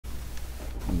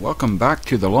Welcome back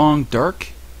to the long dark,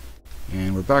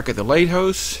 and we're back at the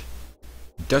lighthouse,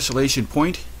 Desolation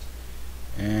Point,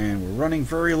 and we're running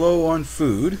very low on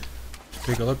food. Let's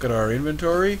take a look at our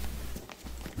inventory.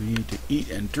 We need to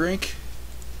eat and drink,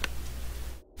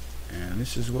 and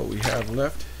this is what we have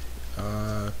left.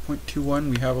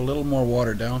 0.21. We have a little more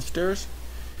water downstairs.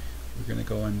 We're gonna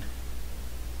go and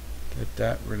get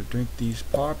that. We're gonna drink these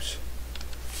pops.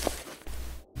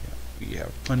 Yeah, we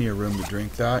have plenty of room to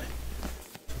drink that.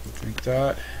 We'll drink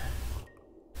that.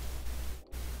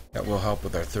 That will help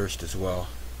with our thirst as well.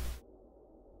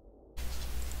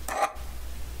 And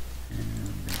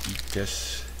we're going to eat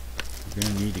this. We're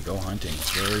going to need to go hunting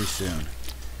very soon.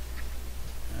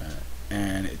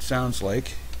 And it sounds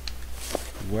like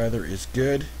the weather is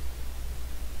good.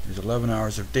 There's 11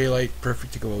 hours of daylight,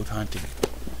 perfect to go out hunting.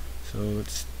 So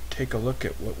let's take a look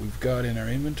at what we've got in our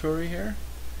inventory here.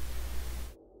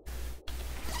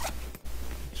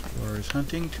 As far as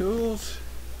hunting tools,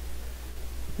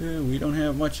 we don't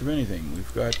have much of anything.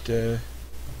 We've got a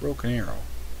broken arrow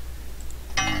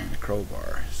and a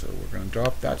crowbar, so we're going to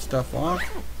drop that stuff off.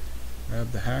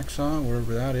 Grab the hacksaw,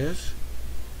 wherever that is.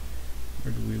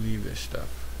 Where do we leave this stuff?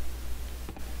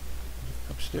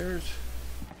 Upstairs.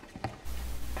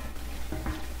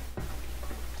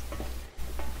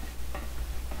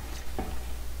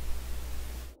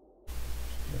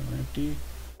 Still empty.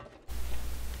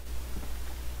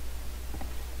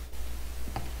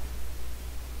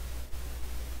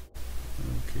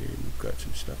 Okay, we've got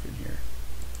some stuff in here.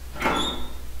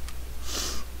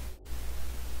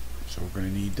 So we're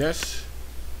going to need this.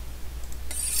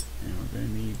 And we're going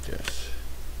to need this.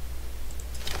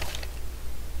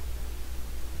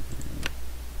 And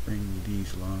bring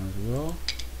these along as well.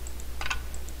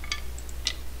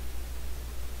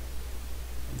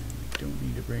 And we don't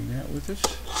need to bring that with us.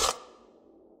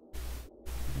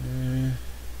 And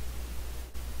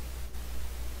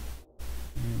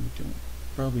we don't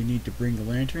probably need to bring the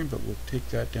lantern, but we'll take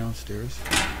that downstairs.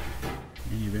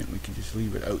 In any event, we can just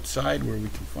leave it outside where we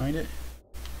can find it.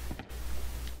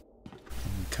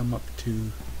 And we come up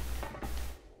to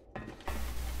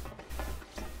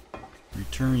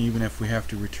return. Even if we have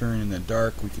to return in the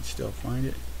dark, we can still find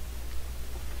it.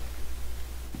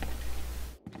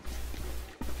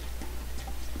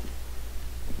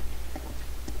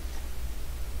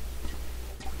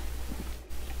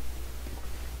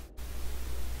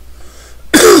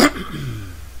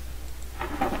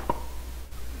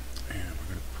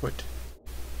 Put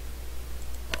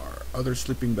our other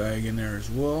sleeping bag in there as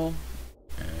well.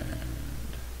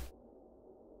 And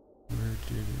where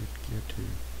did it get to?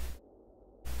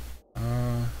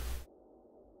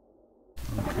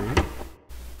 Okay.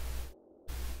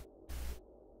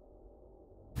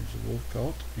 There's a wolf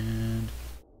pelt and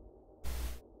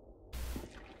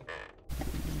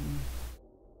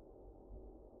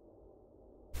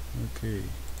okay.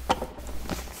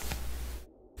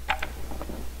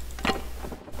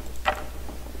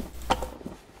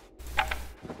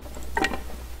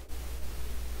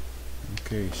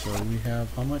 Okay, so we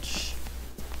have how much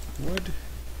wood?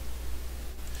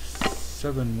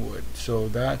 7 wood. So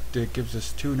that gives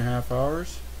us 2.5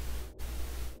 hours.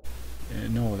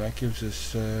 No, that gives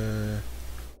us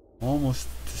almost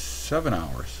 7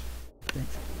 hours, I think.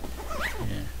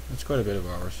 Yeah, that's quite a bit of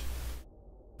hours.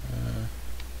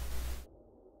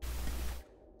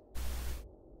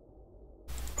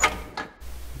 We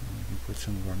can put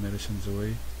some of our medicines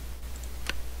away.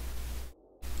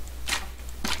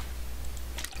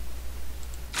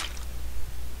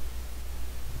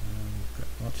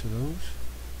 Lots of those.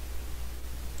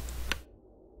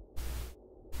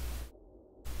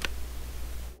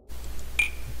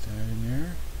 Put that in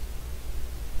there.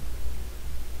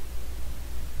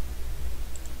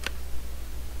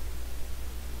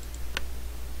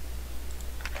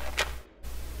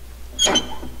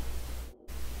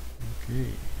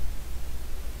 Okay.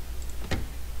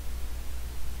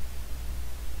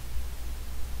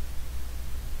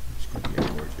 It's going to be a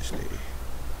gorgeous day.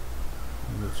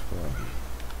 It looks foggy.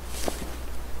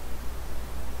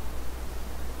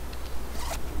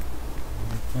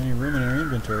 Plenty of room in our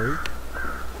inventory,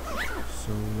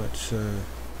 so let's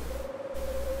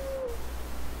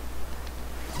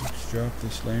drop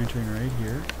this lantern right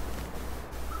here.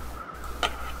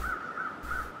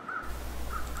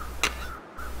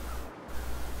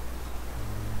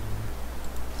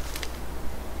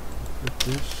 Put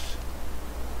this,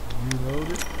 reload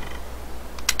it.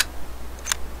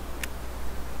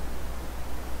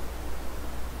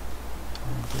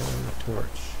 And get a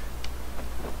torch.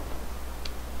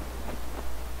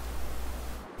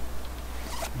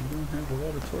 We don't have a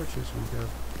lot of torches. We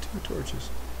have 2 torches.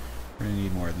 We're going to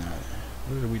need more than that.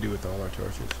 What do we do with all our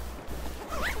torches?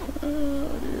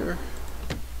 Oh dear.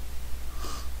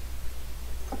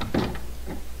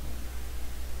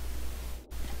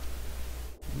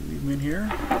 Leave them in here?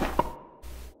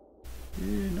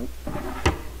 Nope.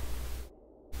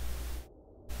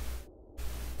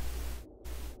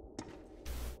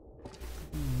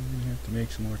 We're gonna have to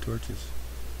make some more torches.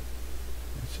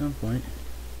 At some point,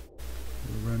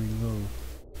 we're running low.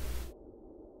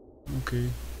 Okay.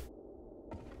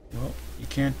 Well, you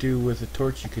can't do with a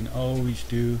torch, you can always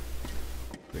do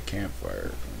the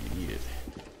campfire when you need it.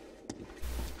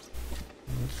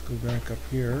 Let's go back up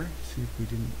here, see if we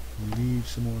didn't leave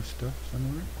some more stuff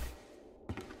somewhere.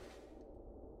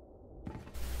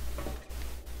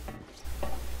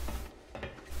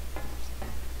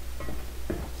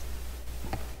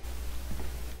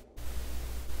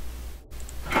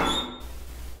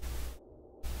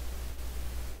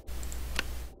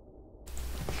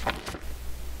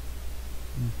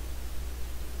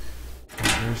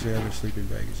 There's the other sleeping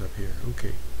bag is up here.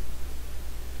 Okay.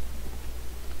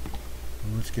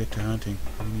 Well, let's get to hunting.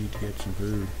 We need to get some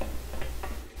food.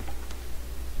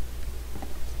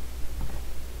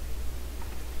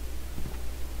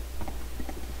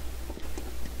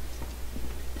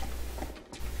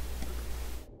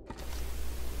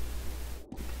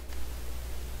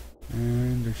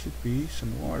 And there should be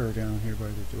some water down here by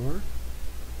the door.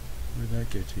 Where'd that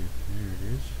get to? There it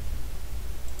is.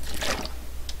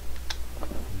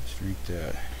 Let's drink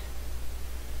that.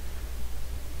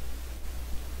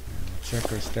 And we'll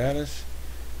check our status.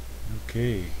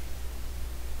 Okay.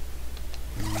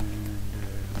 And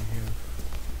we have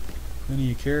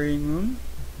plenty of carrying room.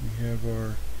 We have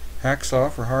our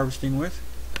hacksaw for harvesting with.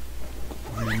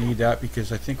 We're going to need that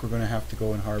because I think we're going to have to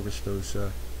go and harvest those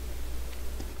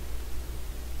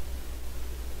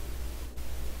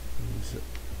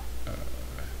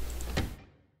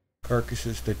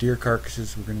carcasses, the deer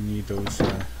carcasses. We're going to need those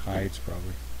hides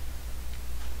probably.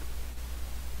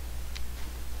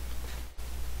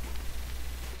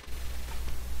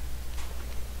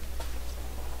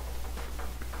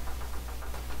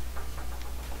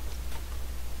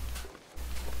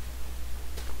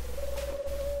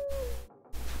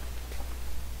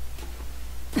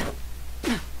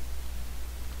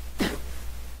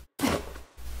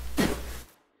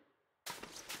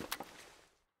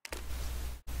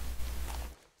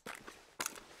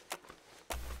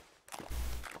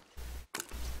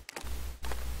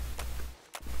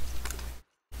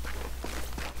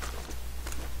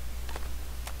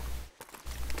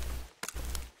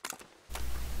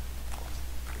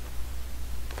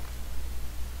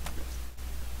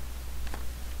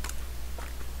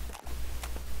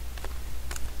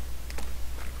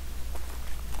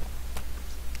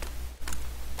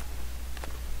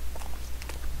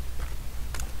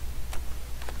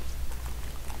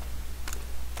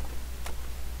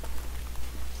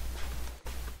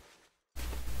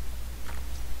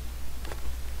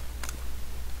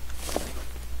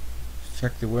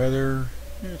 Check the weather.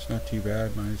 Yeah, it's not too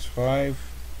bad. -5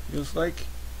 feels like.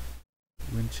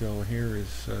 Wind chill here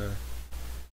is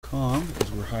calm because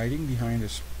we're hiding behind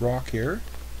this rock here.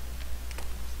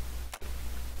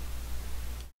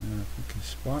 If we can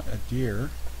spot a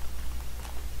deer.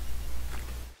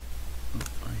 Oh,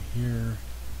 I hear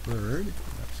a bird.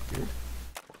 That's good.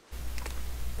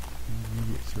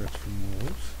 Immediate threats from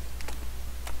wolves.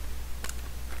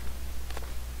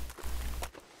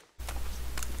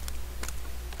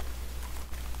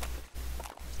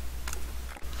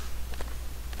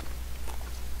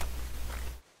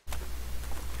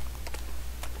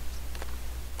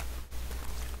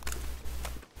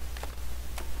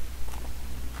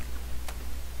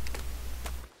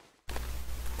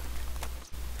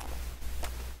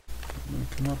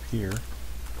 Come up here and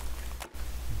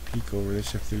peek over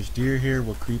this. If there's deer here,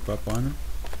 we'll creep up on them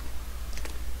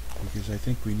because I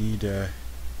think we need a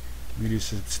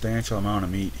substantial amount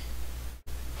of meat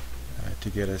to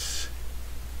get us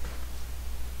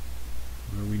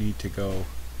where we need to go.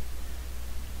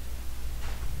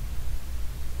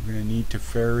 We're going to need to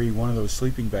ferry one of those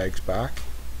sleeping bags back.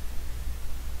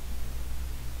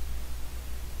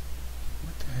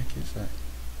 What the heck is that?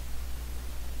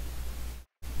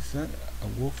 Is that a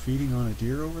wolf feeding on a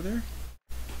deer over there?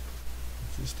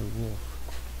 It's just a wolf.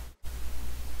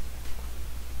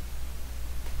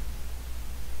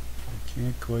 I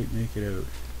can't quite make it out.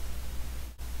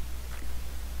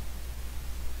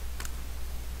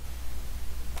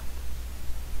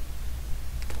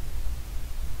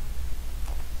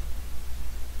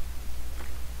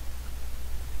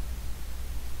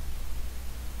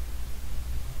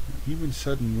 Even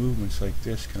sudden movements like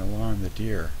this can alarm the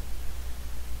deer.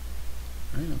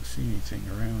 I don't see anything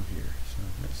around here, so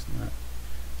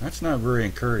that's not very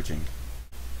encouraging.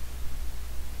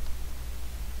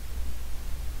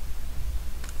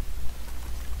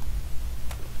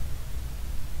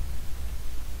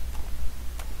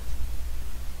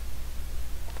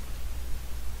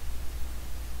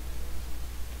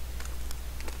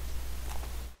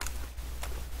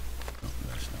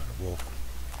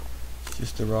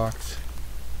 Just the rocks.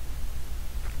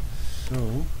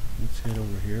 So let's head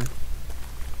over here.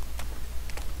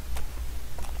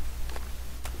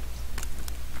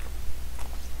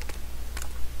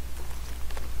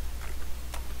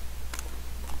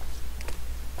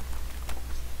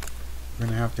 We're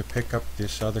going to have to pick up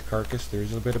this other carcass.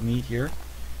 There's a bit of meat here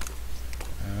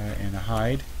and a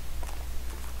hide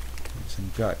and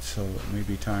some guts, so it may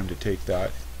be time to take that,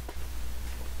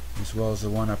 as well as the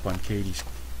one up on Katie's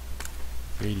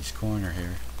corner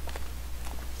here.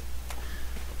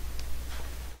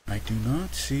 I do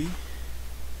not see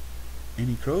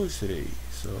any crows today,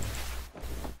 so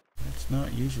that's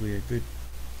not usually a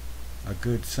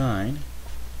good sign.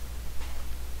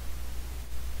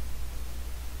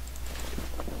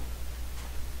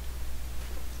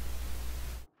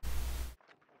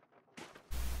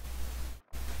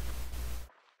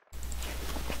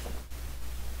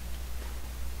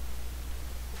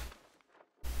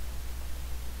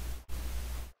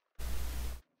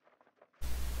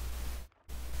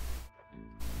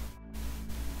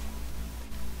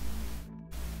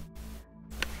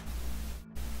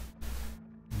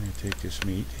 Take this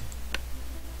meat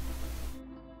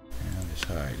and this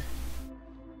hide.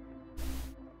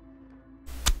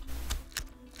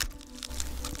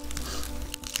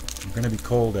 I'm going to be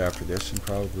cold after this and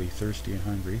probably thirsty and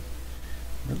hungry.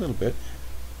 A little bit.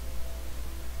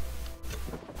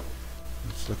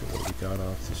 Let's look at what we got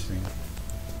off this thing.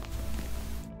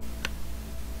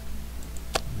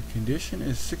 The condition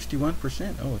is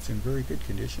 61%. Oh, it's in very good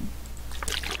condition.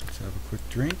 Let's have a quick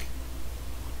drink.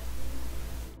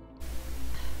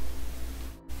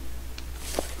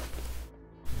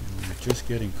 Just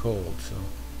getting cold, so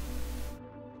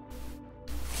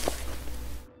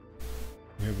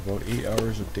we have about 8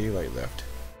 hours of daylight left.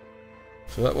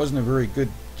 So that wasn't a very good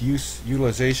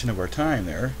utilization of our time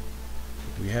there.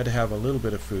 We had to have a little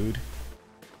bit of food.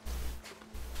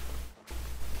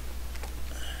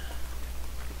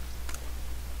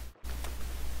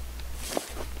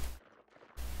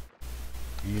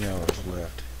 Eight hours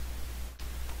left.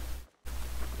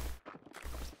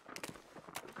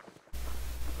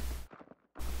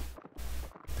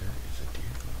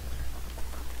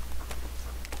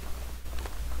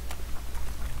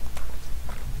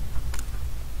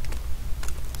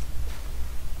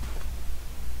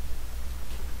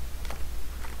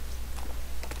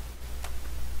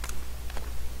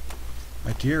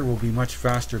 A deer will be much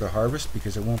faster to harvest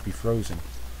because it won't be frozen.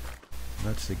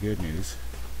 That's the good news.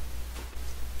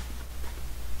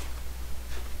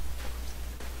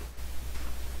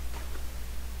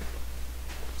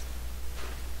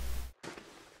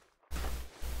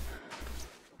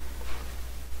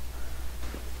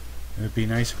 It would be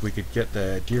nice if we could get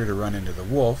the deer to run into the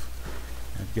wolf.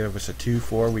 That'd give us a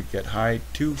 2-4. We'd get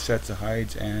 2 sets of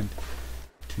hides and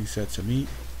 2 sets of meat.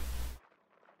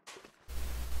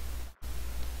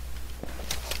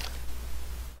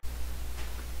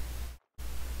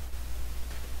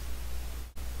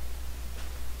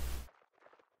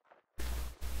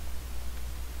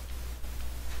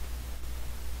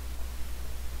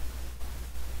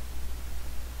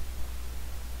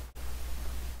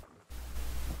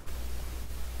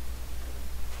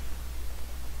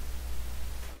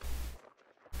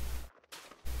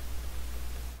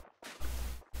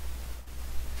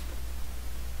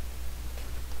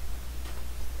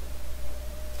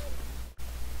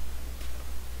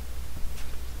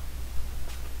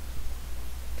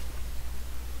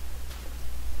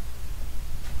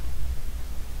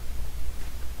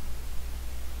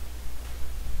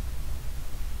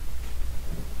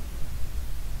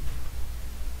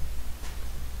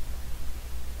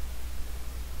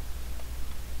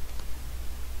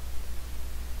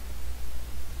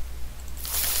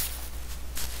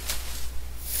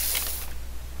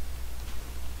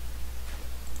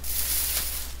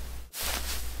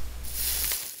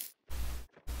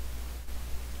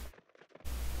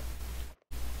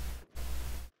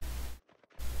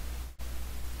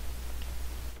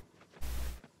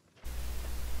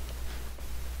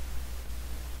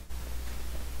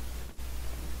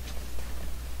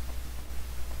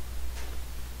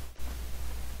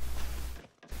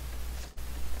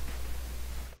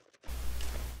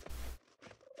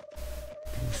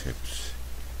 Hips.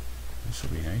 This will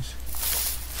be nice.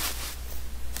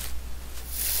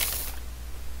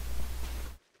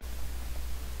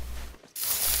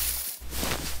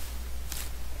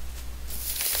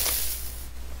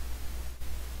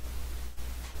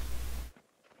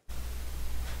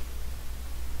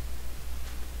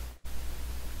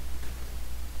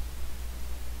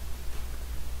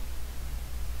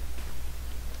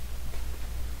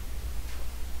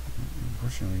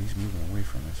 Unfortunately, he's moving away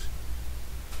from us.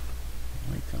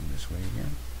 He might come this way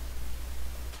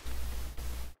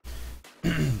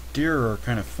again. Deer are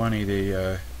kind of funny.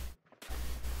 They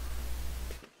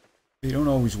don't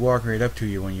always walk right up to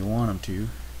you when you want them to. You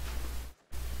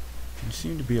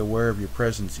seem to be aware of your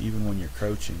presence even when you're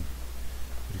crouching.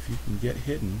 But if you can get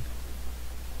hidden,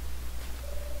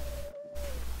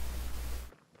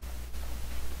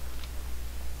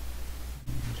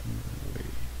 he's moving away.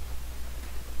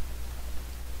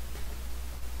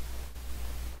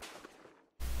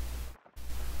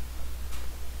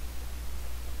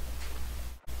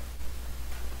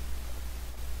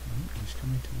 He's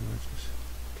coming towards us.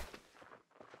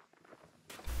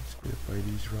 Let's get up by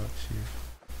these rocks here.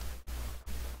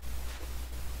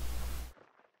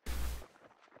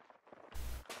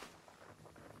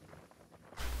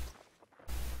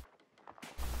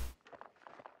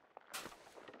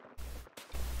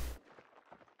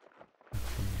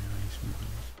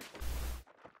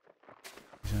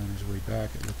 He's on his way back,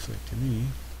 it looks like to me.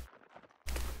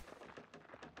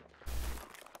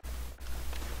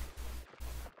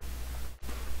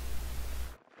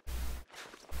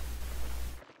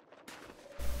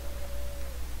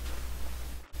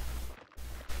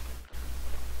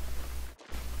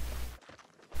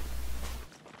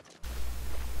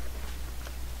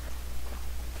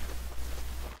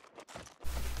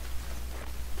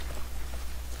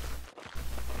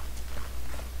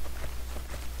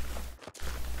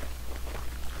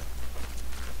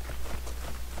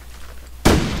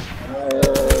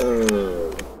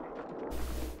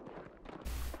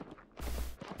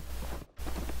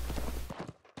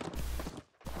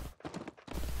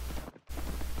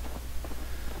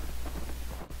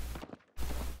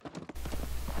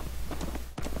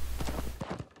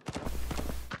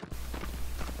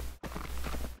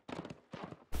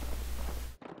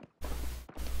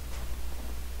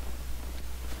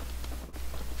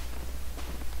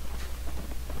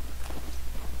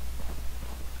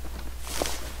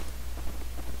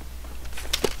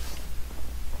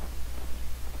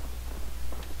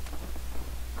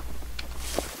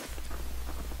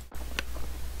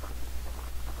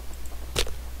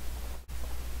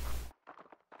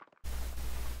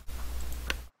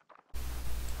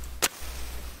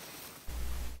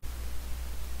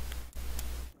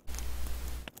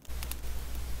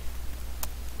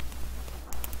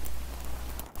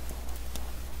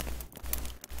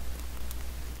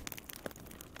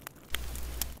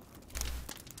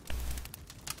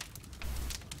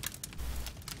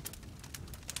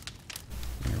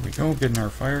 Go, getting our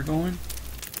fire going.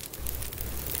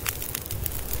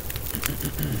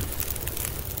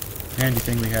 Handy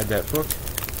thing we had that book.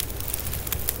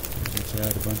 Let's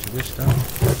add a bunch of this stuff.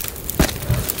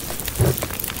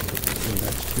 Okay,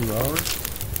 that's 2 hours.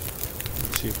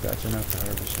 Let's see if that's enough to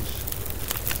harvest this.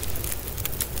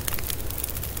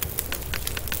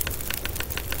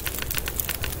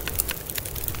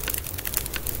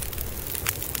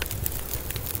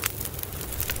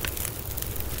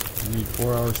 We need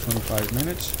 4 hours 25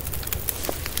 minutes,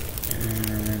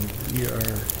 and we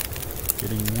are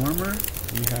getting warmer.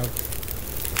 We have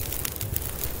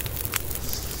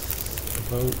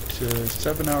about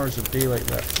 7 hours of daylight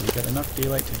left. We've got enough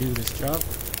daylight to do this job.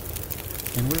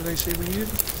 And what did I say we needed?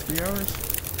 3 hours?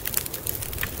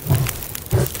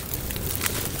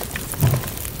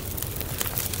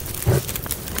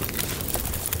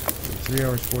 3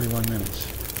 hours 41 minutes.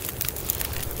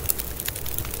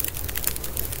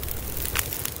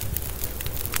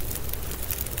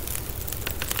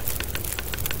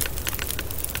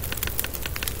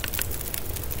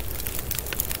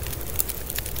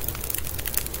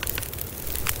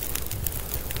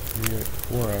 We're at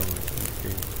 4 hours.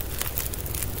 Okay.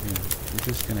 Yeah, we're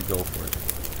just gonna go for it.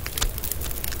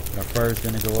 Our fire's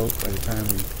gonna go out by the time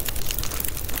we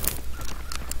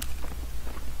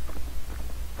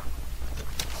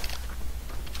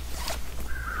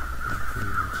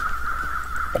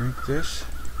drink this.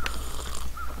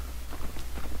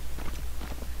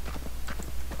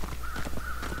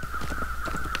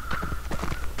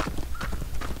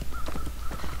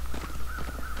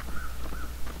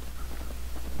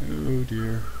 Oh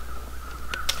dear.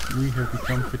 We have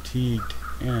become fatigued,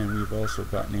 and we've also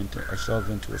gotten ourselves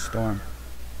into a storm.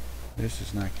 This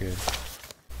is not good.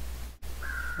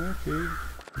 Okay,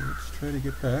 let's try to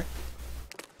get back.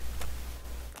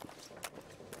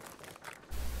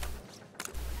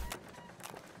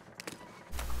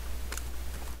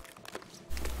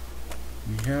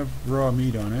 We have raw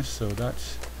meat on us, so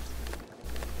that's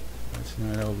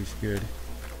not always good.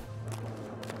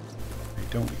 I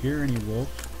don't hear any wolves.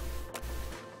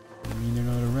 I mean, they're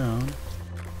not around.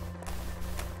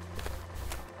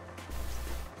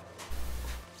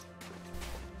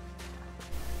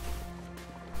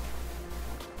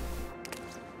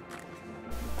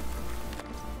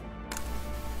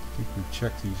 think we've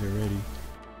checked these already.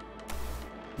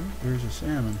 Oh, there's a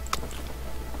salmon.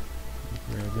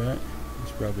 Grab that.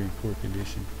 It's probably in poor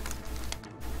condition.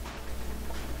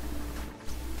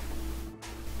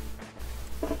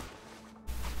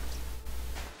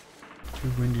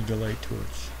 Too windy to light torch.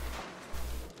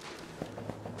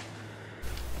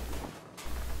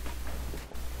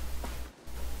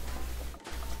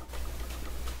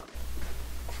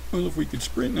 Well, if we could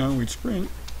sprint now, we'd sprint.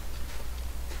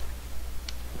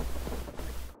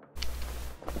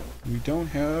 We don't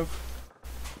have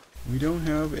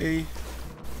a...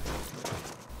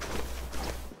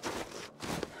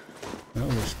 Well,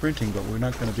 we're sprinting, but we're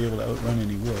not going to be able to outrun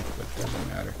any wolf, but it doesn't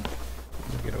matter.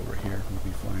 We'll get over here, we'll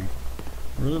be fine.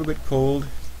 We're a little bit cold,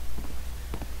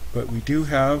 but we do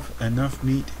have enough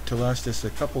meat to last us a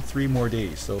couple, 3 more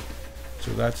days, so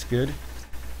that's good.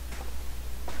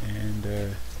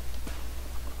 And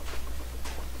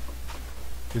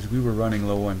because we were running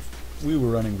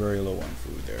very low on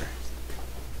food there.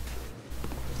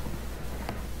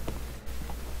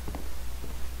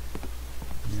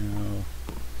 Now,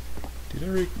 did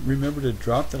I remember to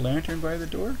drop the lantern by the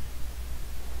door?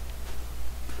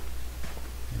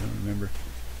 I don't remember.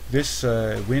 This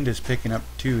wind is picking up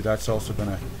too. That's also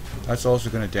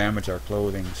gonna damage our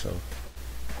clothing, so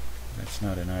that's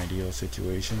not an ideal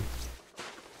situation.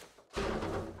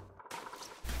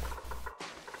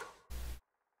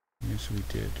 Yes, we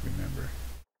did remember.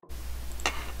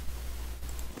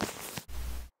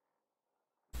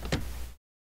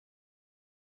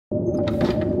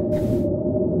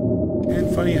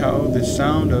 And funny how the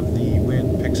sound of the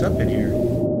wind picks up in here.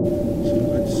 So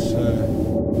let's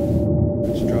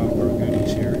drop our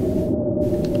goodies here.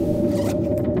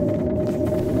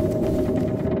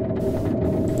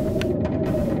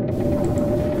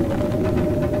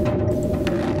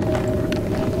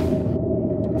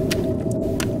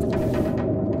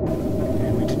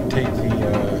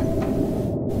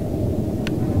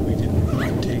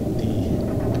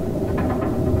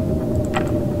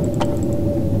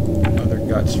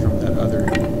 From that other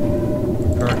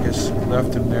carcass. We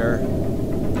left him there.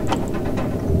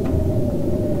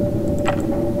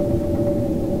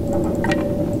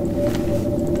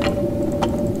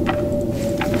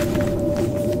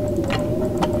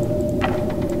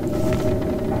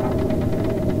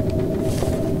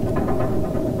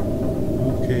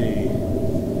 Okay.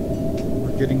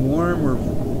 We're getting warm. We're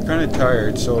kind of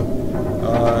tired, so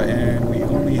and we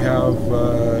only have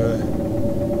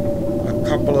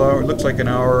couple of hours, looks like an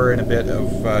hour and a bit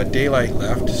of daylight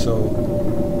left, so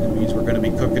that means we're going to be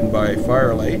cooking by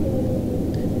firelight,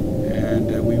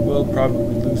 and we will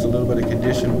probably lose a little bit of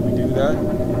condition when we do that.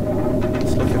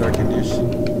 Let's look at our condition.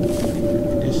 Our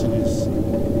condition is,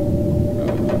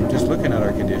 I'm just looking at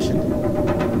our condition.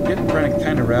 We're getting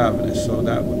kind of ravenous, so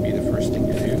that would be the first thing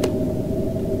to do.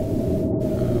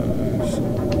 So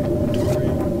inventory.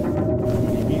 How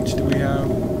many meats do we have?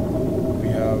 We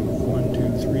have 1,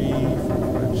 2, 3,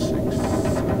 4, 5, 6,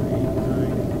 7, 8,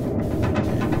 9,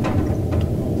 10,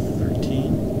 12,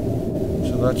 13.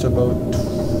 So that's about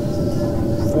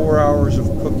 4 hours of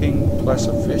cooking plus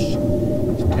a fish.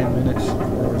 It's 10 minutes, 4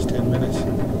 hours, 10 minutes.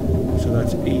 So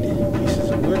that's 8 pieces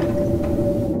of wood.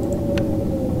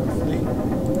 Roughly. We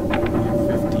have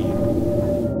 15.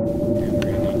 And we're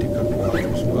going to need to cook water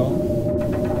as well.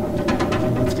 So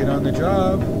let's get on the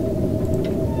job.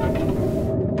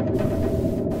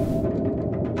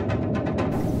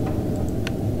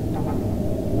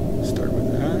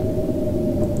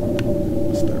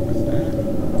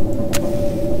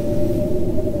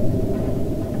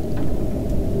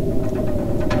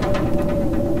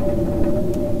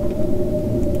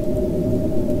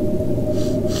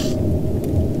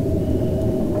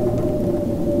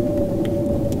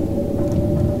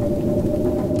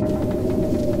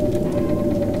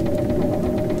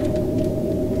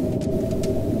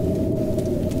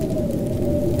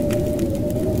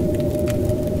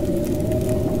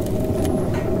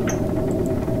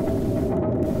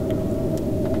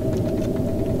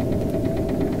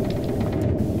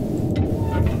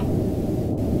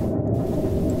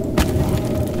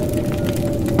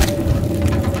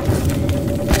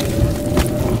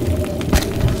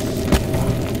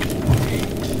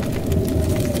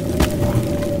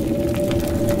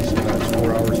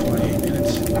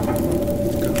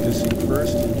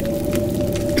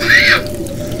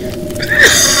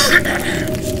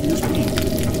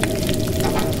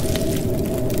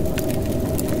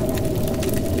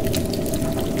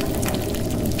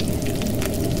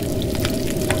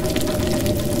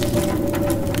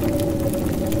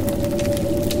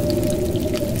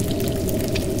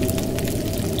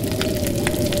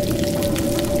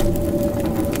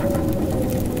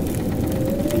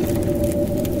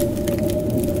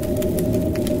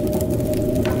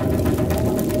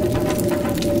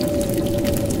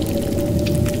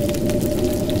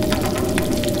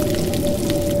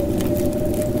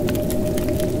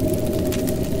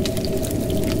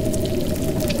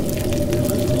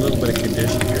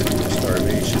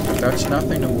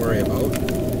 worry about.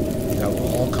 That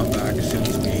will all come back as soon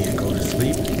as we go to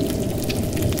sleep.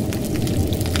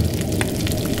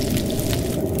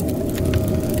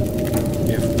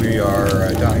 If we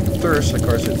are dying of thirst, of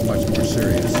course it's much more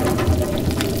serious.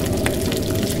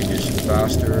 Lose condition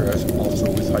faster, as also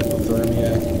with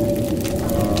hypothermia.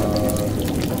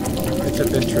 It's a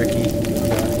bit tricky.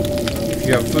 If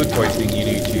you have food poisoning, you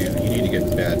need to get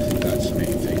in bed. That's the main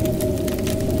thing.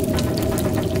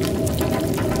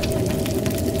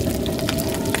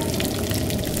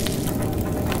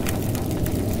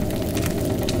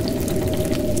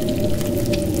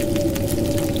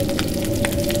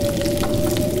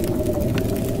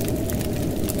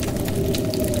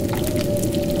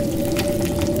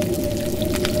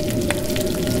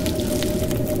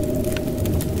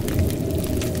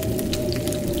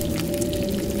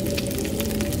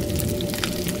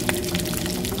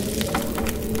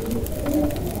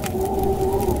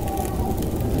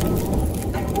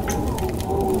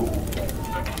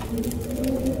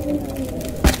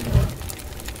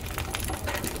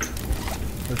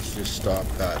 Let's just stop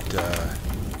that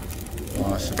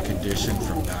loss of condition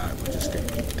from that. We're just going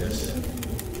to eat this.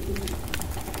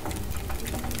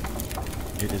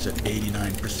 It is at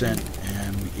 89%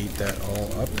 and we ate that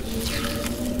all up.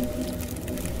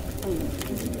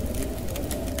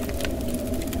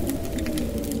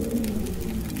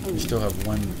 We still have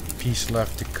one piece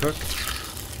left to cook.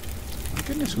 My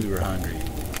goodness, we were hungry.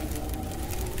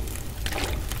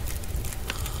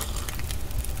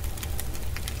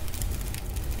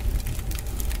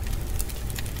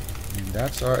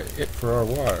 That's it for our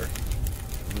water.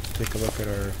 Let's take a look at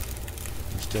our.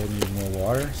 We still need more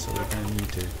water, so we're going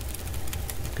to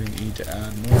need to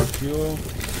add more fuel.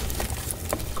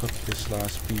 Cook this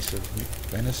last piece of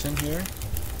venison here.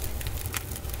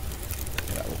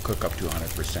 And that will cook up to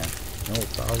 100%. No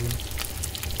problem.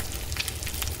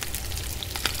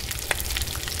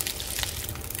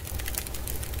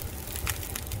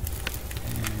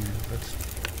 And let's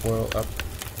boil up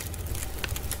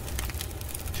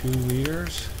 2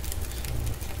 liters. So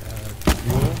add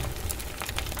fuel.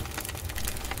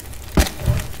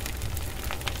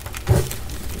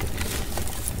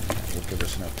 That will give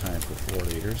us enough time for 4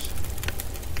 liters.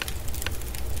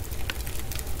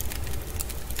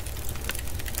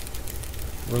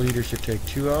 Four liters should take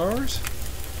 2 hours.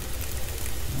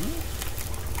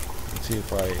 Let's see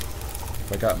if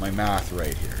I got my math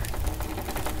right here.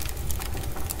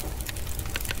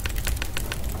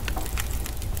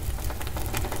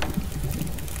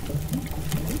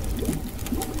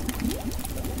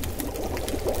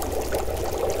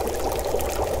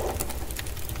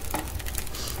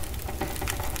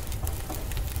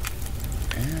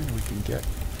 Get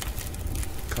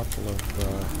a couple of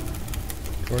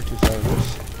torches out of this.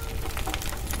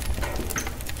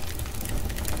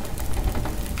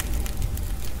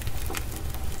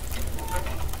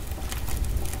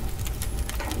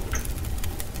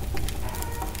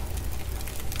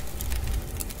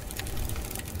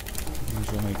 These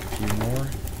will make a few more.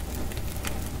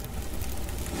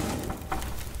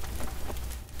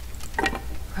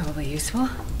 Probably useful.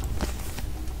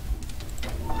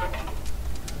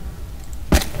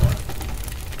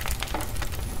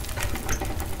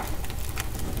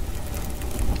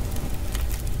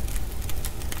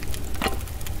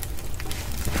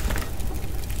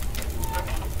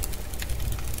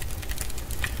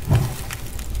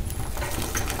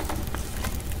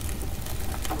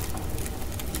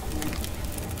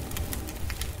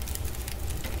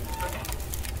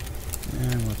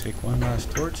 And we'll take one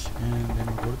last torch and then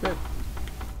we'll go to bed.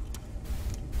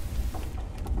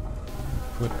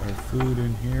 Put our food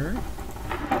in here,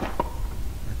 our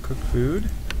cooked food,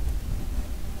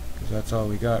 because that's all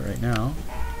we got right now.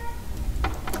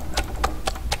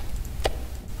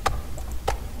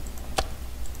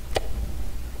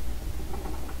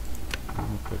 And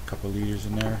we'll put a couple liters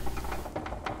in there.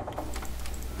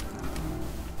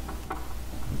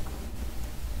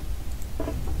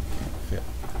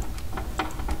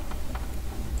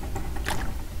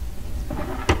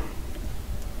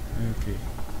 Okay.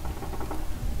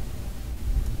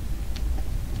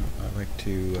 I like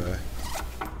to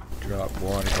drop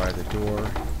water by the door.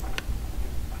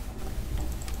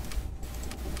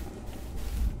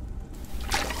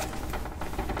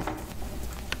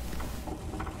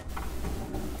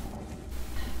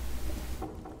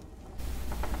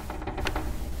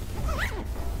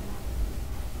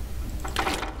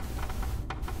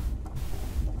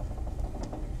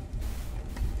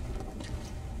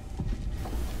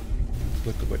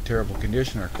 Look at what terrible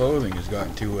condition our clothing has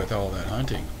gotten to with all that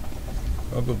hunting.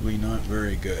 Probably not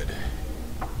very good.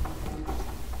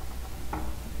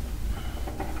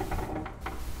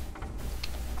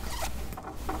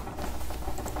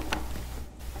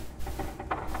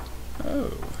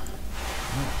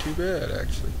 too bad,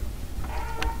 actually.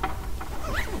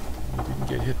 We didn't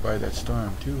get hit by that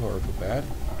storm too horrible bad.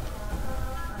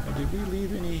 Did we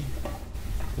leave any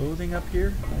clothing up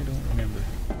here? I don't remember.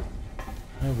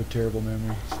 I have a terrible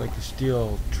memory. It's like a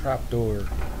steel trapdoor.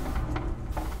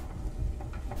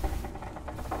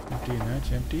 Empty, and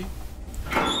that's empty.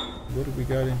 What have we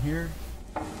got in here?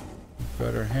 We've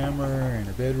got our hammer and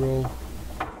a bedroll,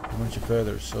 a bunch of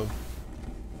feathers, so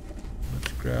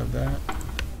let's grab that.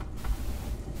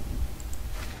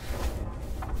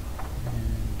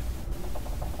 And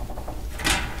I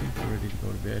think we're ready to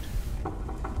go to bed.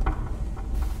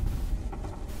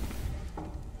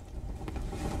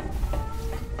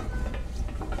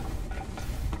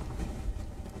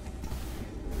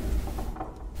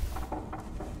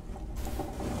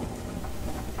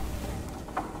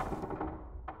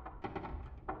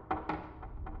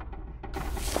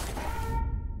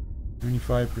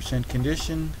 %,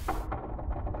 condition,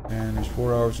 and there's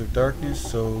 4 hours of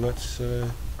darkness, so let's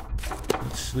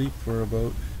sleep for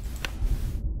about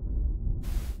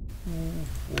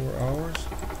 4 hours.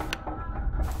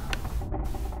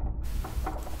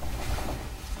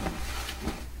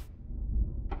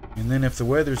 And then if the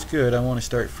weather's good, I want to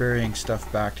start ferrying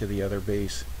stuff back to the other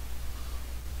base.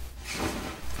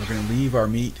 We're going to leave our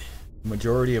meat,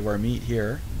 majority of our meat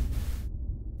here.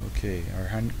 Okay, our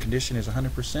condition is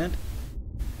 100%.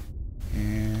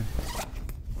 And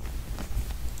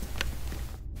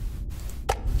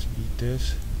let's eat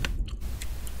this.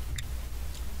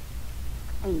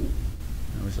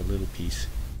 That was a little piece.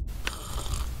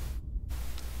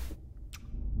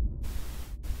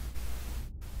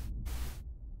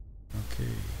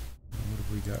 Okay, what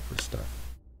have we got for stuff?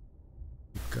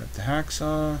 We've got the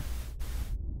hacksaw.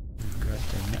 We've got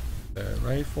the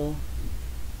rifle.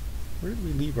 Where did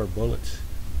we leave our bullets?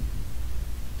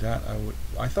 That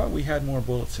I thought we had more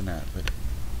bullets than that, but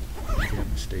maybe I'm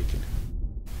mistaken.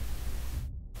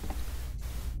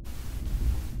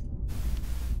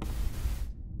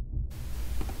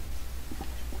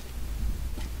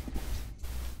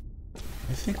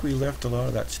 I think we left a lot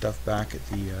of that stuff back at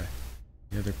the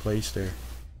other place there.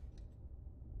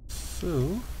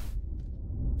 So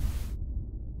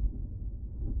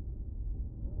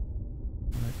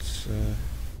let's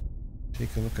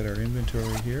take a look at our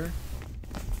inventory here.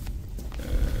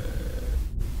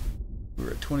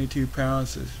 We're at 22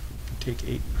 pounds, so we can take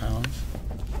 8 pounds.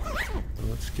 So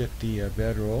let's get the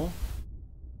bedroll.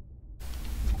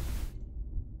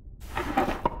 I'm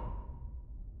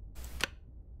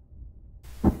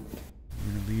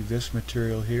going to leave this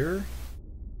material here,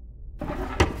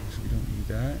 because we don't need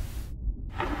that.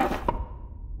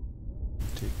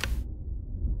 Take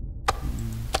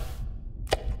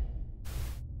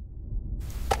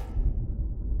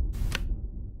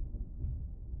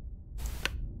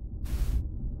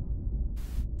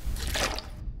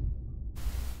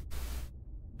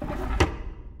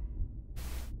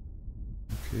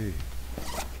okay,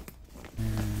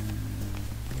 and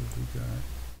what have we got?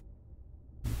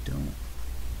 We don't.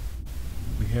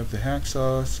 We have the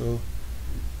hacksaw, so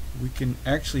we can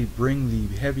actually bring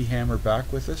the heavy hammer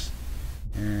back with us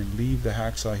and leave the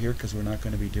hacksaw here because we're not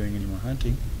going to be doing any more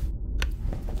hunting.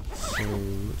 So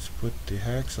let's put the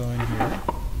hacksaw in here.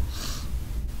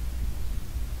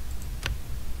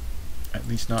 At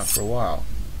least not for a while.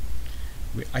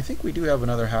 I think we do have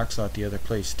another hacksaw at the other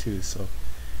place too, so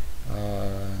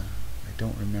I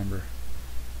don't remember.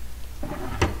 I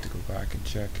have to go back and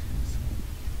check. So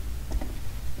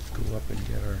let's go up and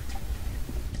get our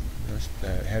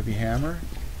heavy hammer.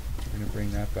 We're going to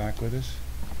bring that back with us.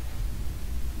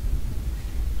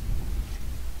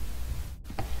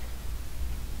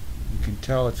 You can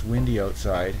tell it's windy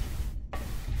outside,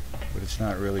 but it's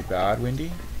not really bad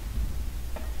windy.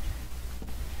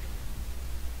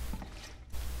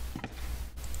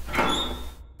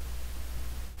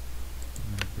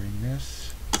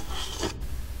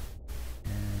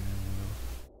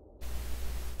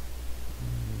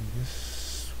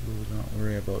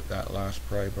 About that last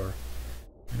pry bar.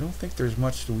 I don't think there's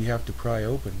much that we have to pry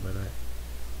open, but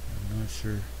I'm not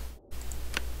sure.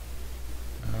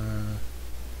 We'll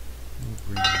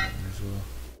bring that in as well.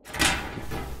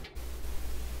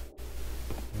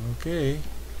 Okay.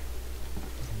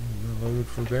 We're loaded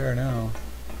for bear now.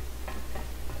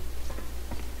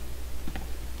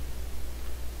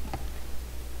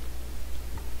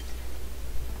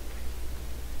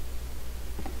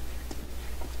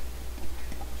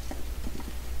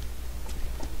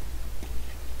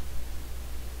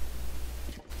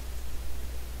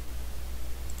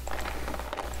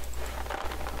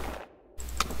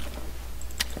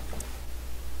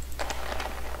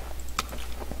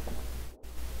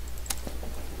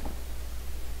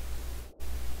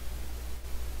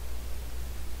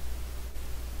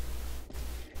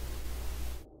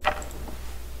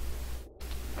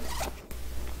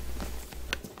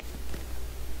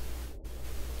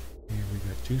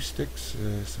 2 sticks,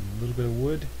 a little bit of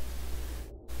wood,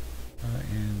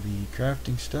 and the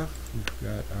crafting stuff. We've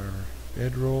got our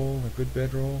bedroll, a good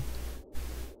bedroll,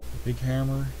 a big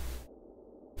hammer.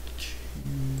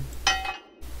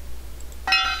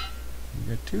 We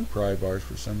got 2 pry bars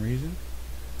for some reason.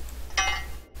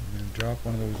 I'm going to drop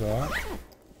one of those off. I don't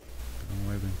know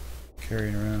why I've been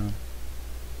carrying around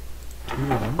 2 of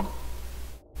them.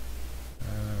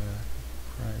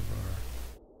 Pry bar.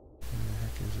 Where the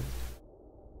heck is it?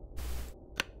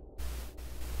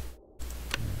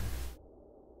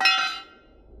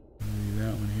 Leave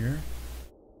that one here.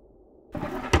 You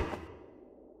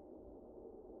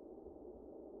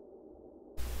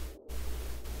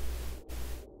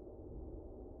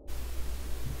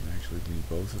can actually leave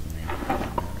both of them here.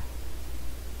 Doesn't matter.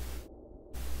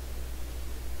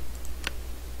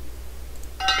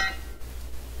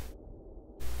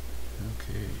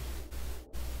 Okay.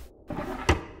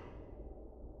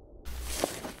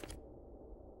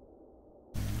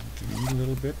 And we can eat a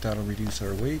little bit. That'll reduce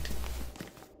our weight.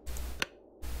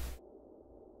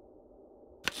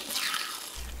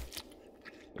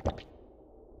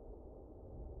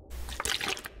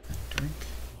 Drink.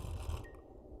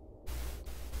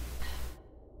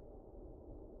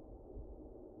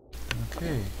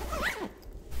 Okay.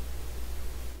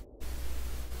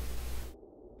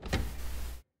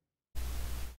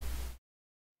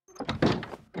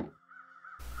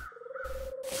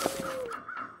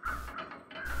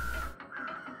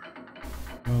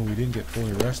 Oh, we didn't get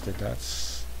fully rested.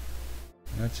 That's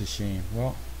a shame.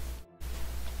 Well,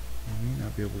 we may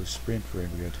not be able to sprint very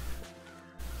good.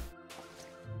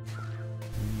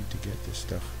 We need to get this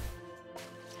stuff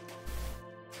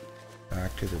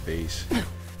back to the base. That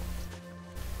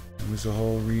was the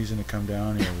whole reason to come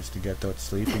down here, was to get that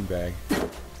sleeping bag so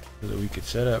that we could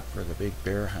set up for the big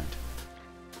bear hunt.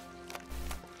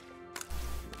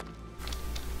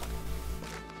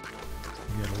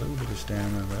 We got a little bit of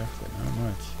stamina left, but not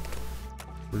much.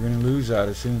 We're going to lose that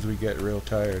as soon as we get real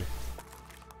tired.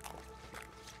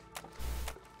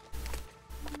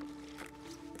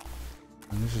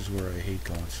 And this is where I hate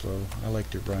going slow. I like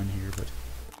to run here, but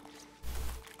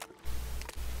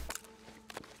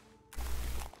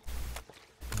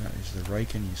that is the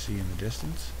Riken you see in the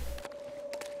distance.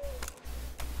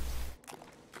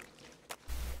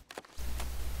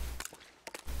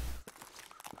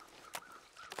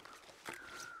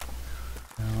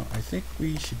 Now, I think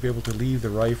we should be able to leave the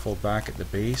rifle back at the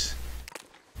base,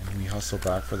 and we hustle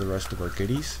back for the rest of our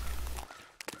goodies.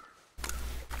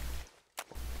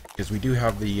 Because we do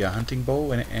have the hunting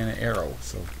bow and an arrow,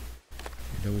 so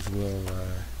those will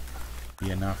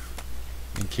be enough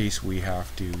in case we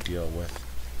have to deal with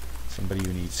somebody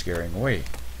who needs scaring away.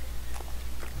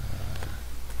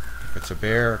 If it's a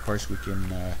bear, of course we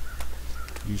can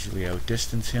usually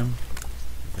outdistance him.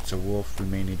 If it's a wolf, we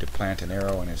may need to plant an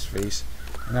arrow in his face,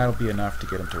 and that'll be enough to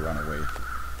get him to run away.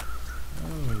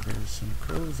 Oh, there's some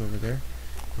crows over there.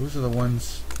 Those are the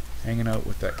ones hanging out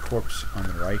with that corpse on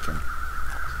the Riken.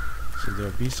 So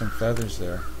there'll be some feathers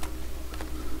there.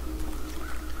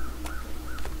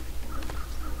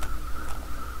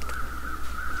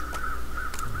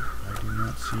 I do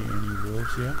not see any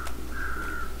wolves yet.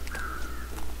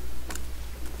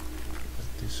 But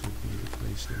this would be the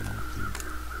place they might be.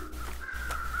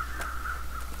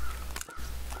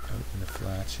 Out in the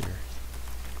flats here.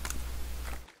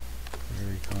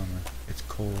 Very common. It's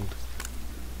cold.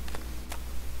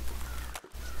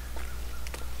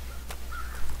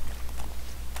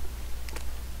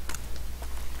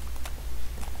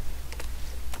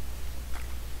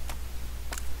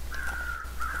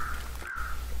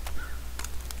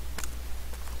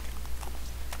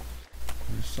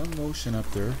 Some motion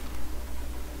up there.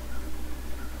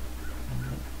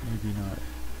 Maybe not.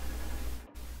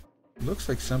 Looks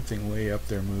like something way up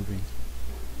there moving.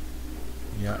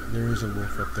 Yeah, there is a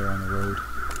wolf up there on the road.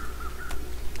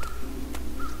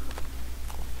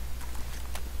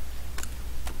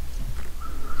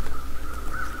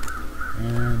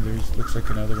 And there's, looks like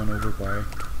another one over by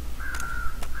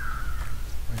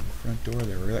the front door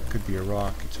there. That could be a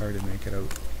rock. It's hard to make it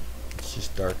out. It's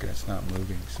just dark and it's not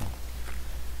moving, so.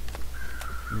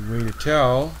 The way to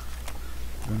tell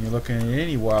when you're looking at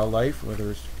any wildlife,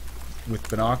 whether it's with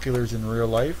binoculars in real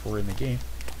life or in the game,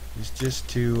 is just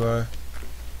to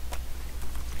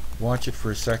watch it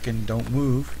for a second, don't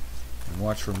move, and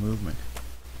watch for movement.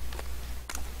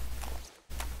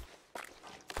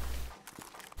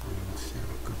 Let's have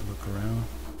a good look around.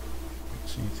 Don't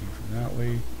see anything from that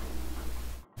way.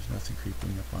 There's nothing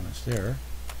creeping up on us there.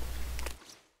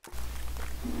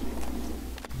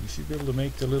 We should be able to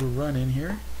make the little run in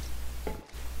here.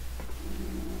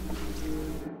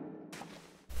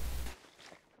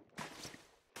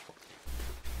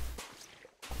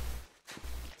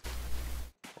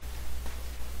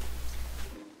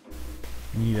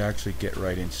 We need to actually get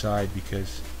right inside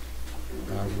because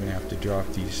we're going to have to drop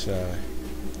these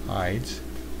hides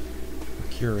for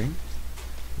curing.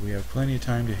 We have plenty of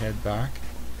time to head back,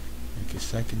 make a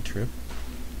second trip.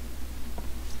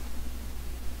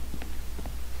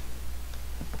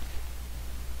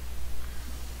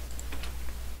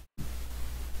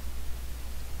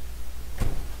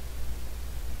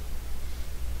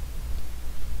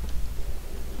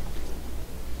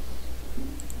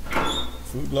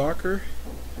 Food locker.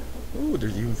 Oh,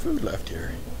 there's even food left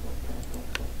here.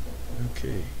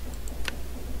 Okay.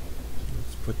 So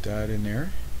let's put that in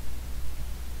there.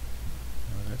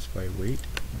 That's by weight.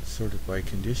 Let's sort it by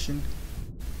condition.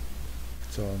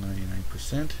 It's all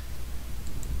 99%.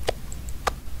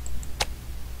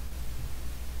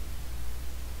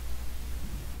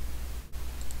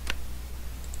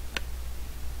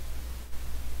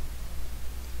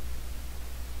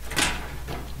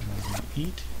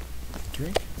 Eat,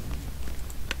 drink.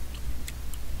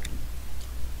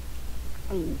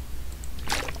 Oh.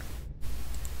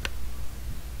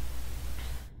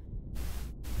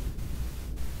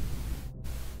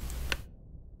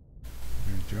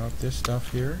 Drop this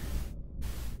stuff here.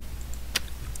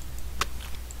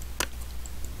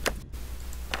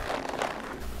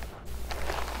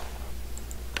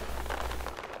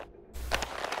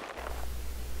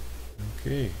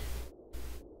 Okay.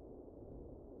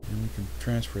 And we can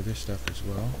transfer this stuff as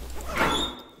well.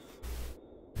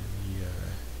 And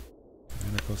the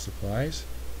medical supplies.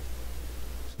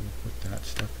 So we'll put that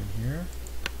stuff in here.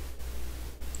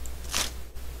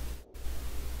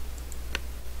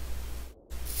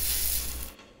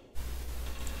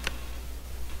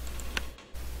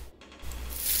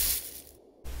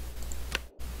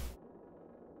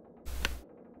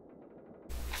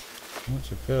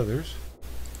 Lots of feathers,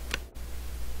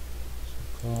 some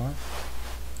cloth,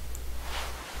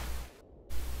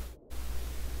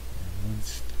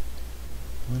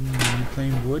 and one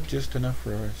plain wood, just enough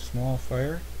for a small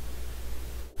fire.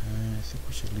 I think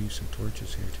we should leave some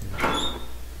torches here too.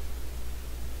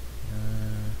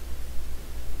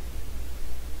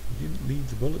 We didn't leave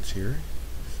the bullets here,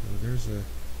 so there's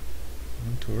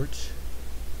one torch,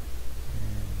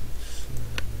 and let's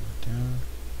down.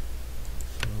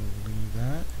 So leave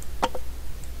that,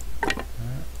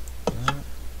 that.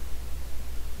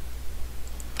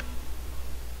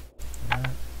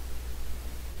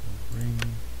 We'll bring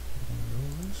one of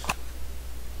those.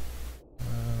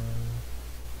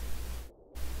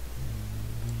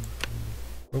 Leave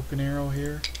the broken arrow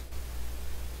here.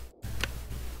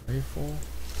 Rifle.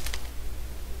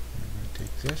 I'm going to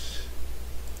take this.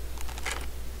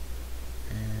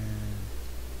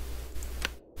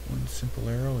 One simple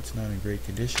arrow. It's not in great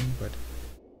condition, but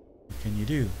what can you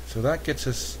do? So that gets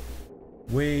us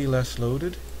way less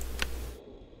loaded.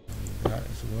 Leave that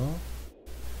as well.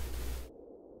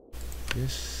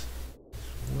 This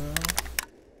as well.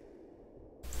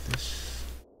 This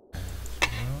as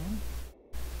well.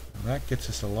 Now that gets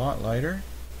us a lot lighter.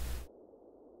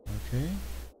 Okay.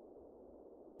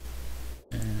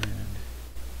 And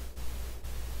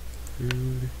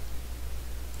food.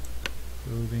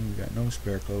 Clothing, we got no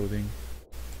spare clothing.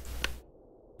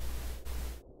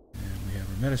 And we have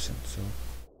our medicine, so.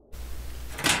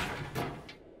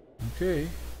 Okay.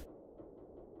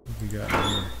 What have we got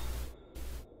here?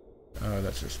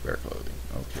 That's our spare clothing.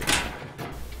 Okay.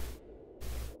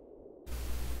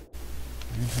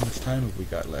 And how much time have we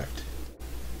got left?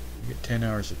 We get 10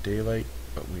 hours of daylight,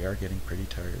 but we are getting pretty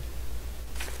tired.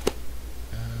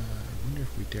 I wonder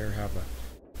if we dare have a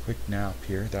quick nap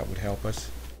here. That would help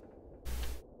us.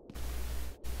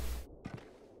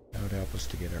 That would help us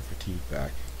to get our fatigue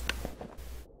back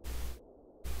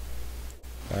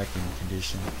in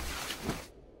condition.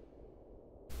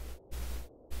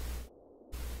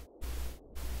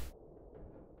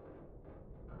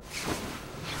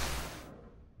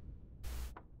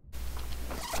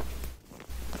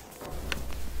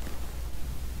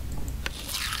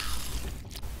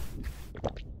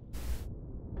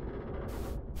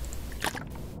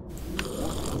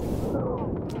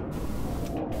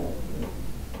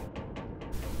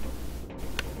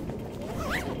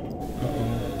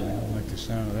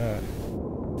 Sound of that.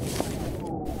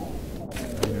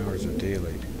 9 hours of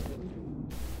daylight.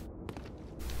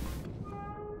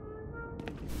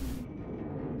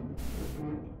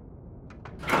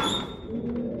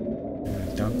 I'm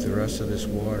gonna dump the rest of this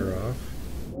water off.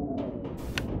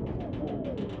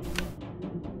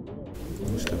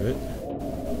 Most of it.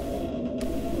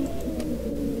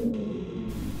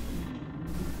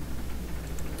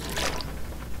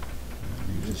 That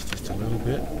leaves us just a little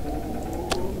bit.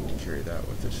 Carry that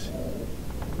with us.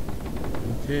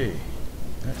 Okay.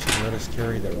 That should let us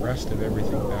carry the rest of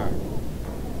everything back.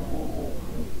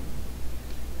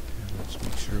 And let's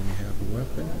make sure we have a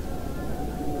weapon.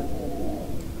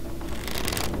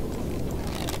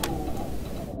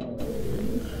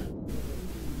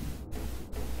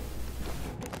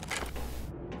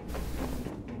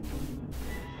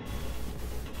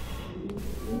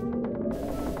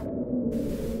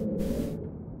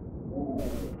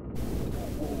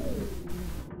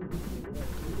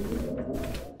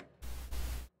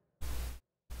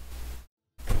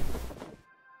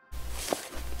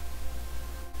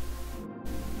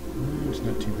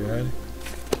 Not too bad.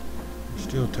 I'm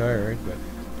still tired, but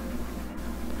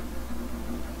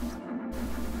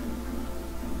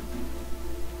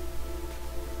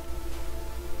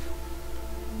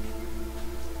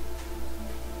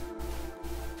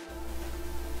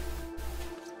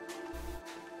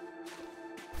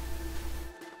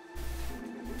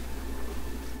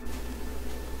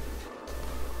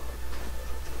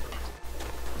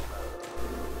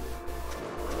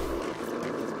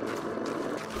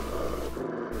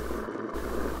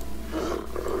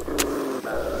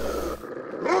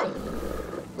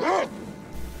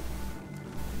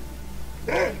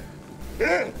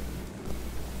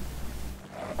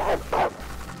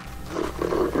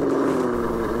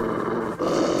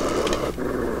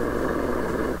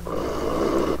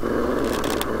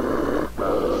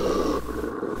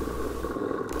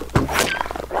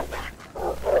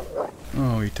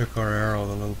oh, he took our arrow,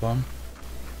 the little bum.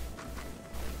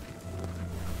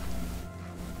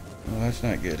 Well, that's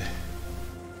not good.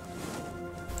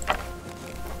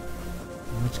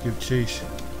 Let's give chase.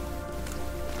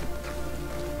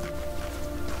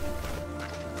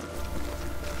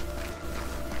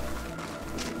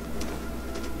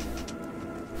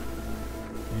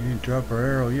 He didn't drop our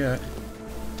arrow yet.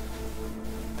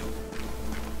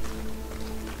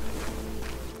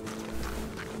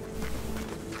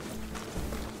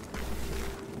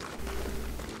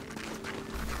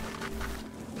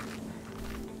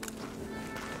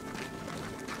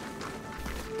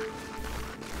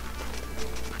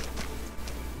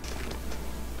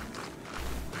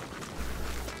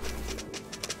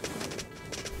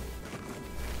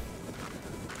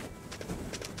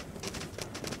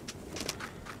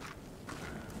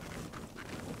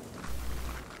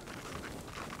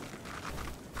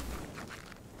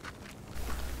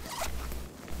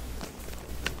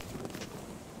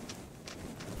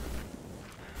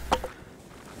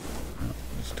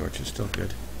 Torch is still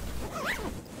good. Where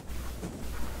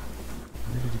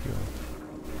did he go?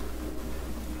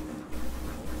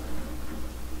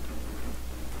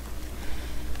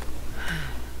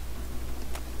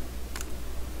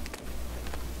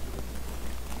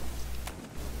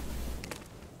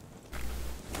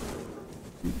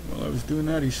 While I was doing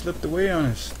that, he slipped away on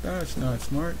us. That's not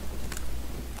smart.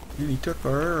 And he took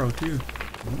our arrow too.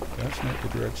 Nope, that's not the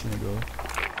direction to go.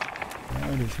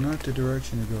 That is not the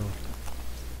direction to go.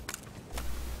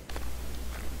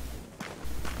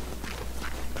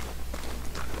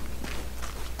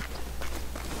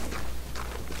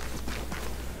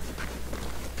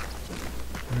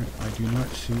 I do not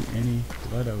see any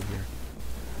blood out here.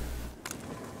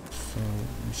 So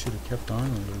we should have kept on,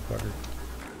 a little bugger.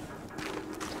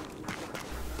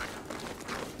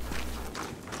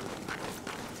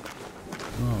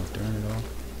 Oh, darn it all.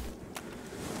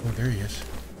 Oh, there he is.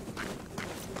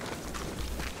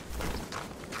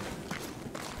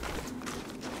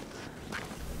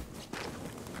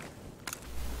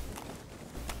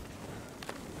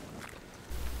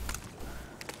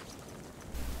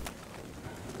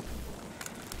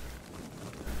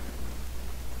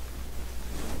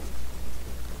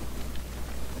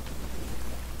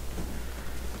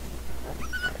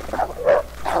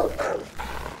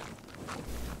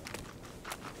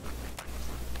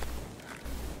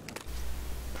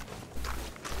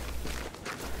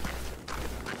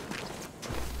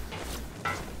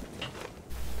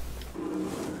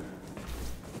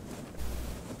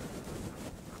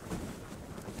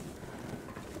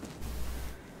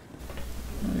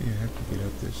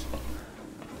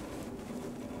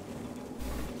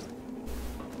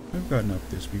 I've gotten up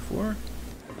this before.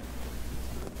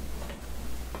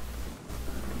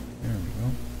 There we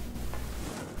go.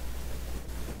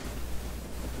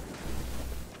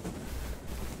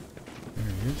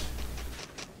 There he is.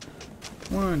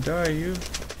 Come on, die you.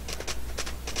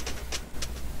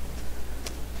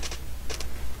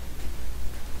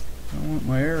 I want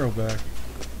my arrow back.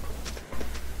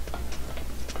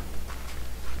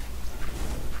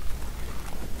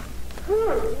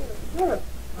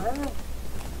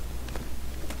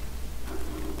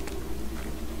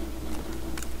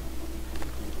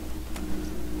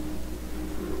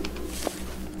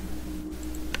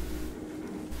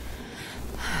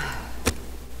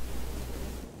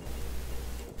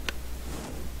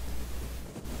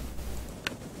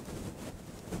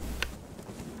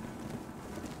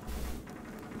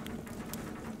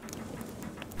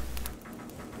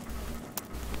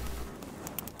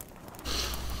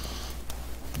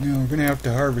 Now we're going to have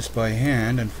to harvest by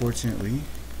hand, unfortunately.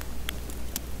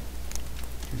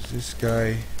 Because this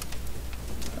guy...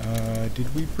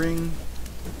 did we bring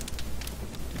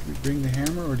the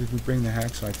hammer or did we bring the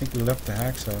hacksaw? I think we left the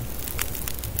hacksaw.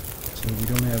 So we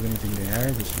don't have anything to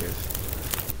harvest with.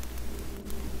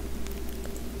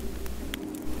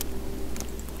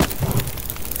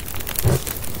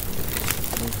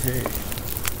 Okay.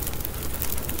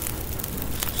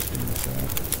 Let's spin this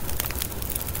out.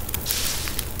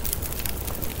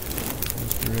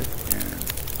 Filter it and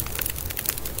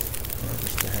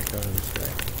harvest the heck out of this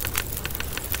guy.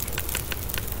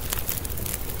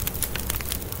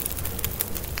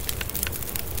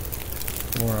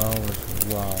 Four hours,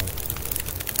 wow.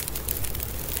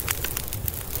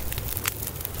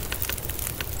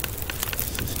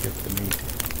 Let's just get the meat.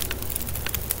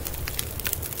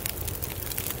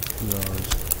 2 hours,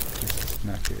 just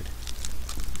not good.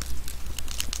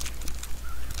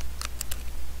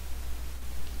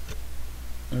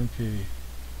 Okay.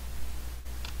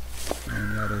 And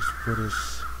that has put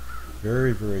us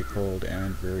very, very cold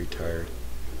and very tired.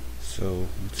 So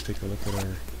let's take a look at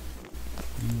our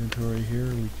inventory here.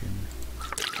 We can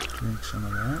drink some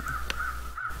of that.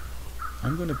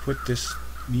 I'm going to put this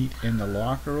meat in the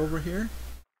locker over here,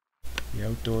 the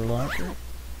outdoor locker,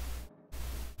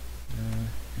 and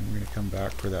we're going to come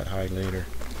back for that hide later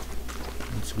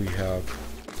once we have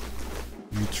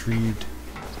retrieved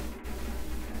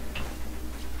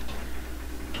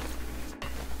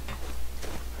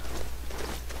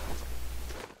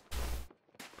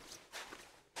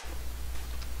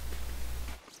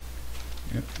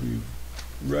we've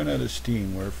run out of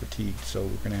steam. We're fatigued, so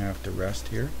we're going to have to rest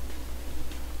here.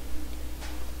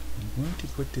 I'm going to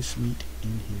put this meat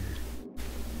in here.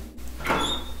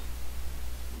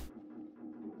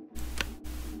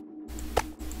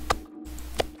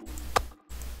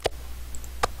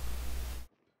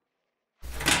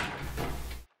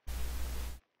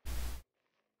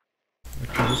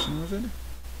 What condition was it?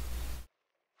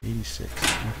 86.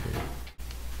 Okay.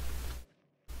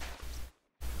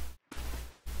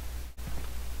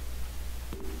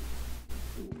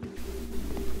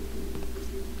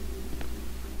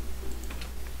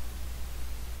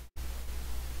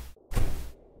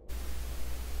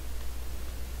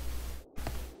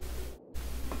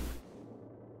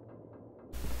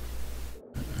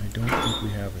 I don't think we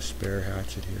have a spare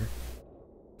hatchet here.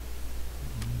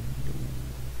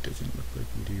 Doesn't look like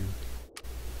we do.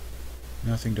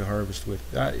 Nothing to harvest with.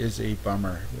 That is a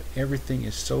bummer. Everything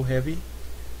is so heavy.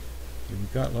 And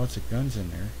we've got lots of guns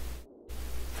in there.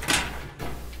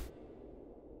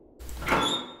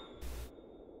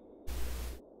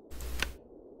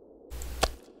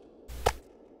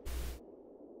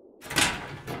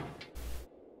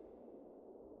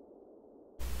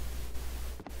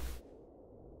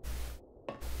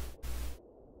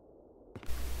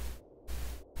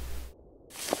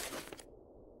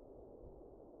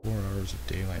 Of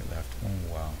daylight left.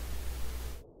 Oh wow.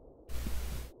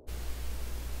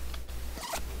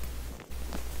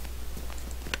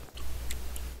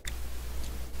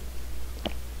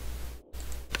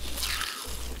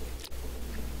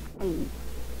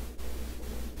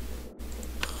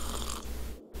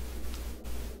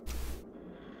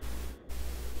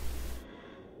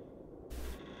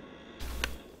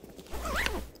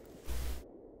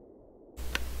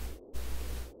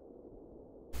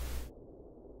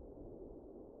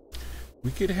 We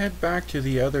could head back to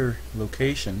the other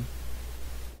location.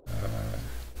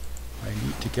 I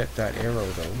need to get that arrow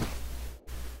though.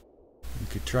 We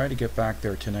could try to get back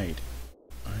there tonight.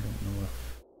 I don't know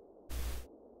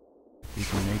if we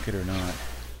can make it or not.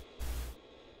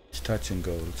 It's touch and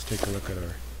go. Let's take a look at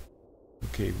our...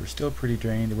 Okay, we're still pretty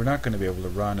drained. We're not going to be able to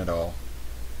run at all.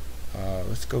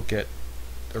 Let's go get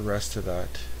the rest of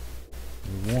that.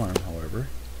 We're warm, however.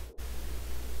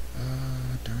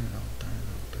 Darn it all, darn it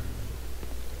all, darn it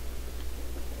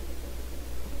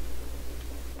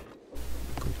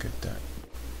all. Go get that.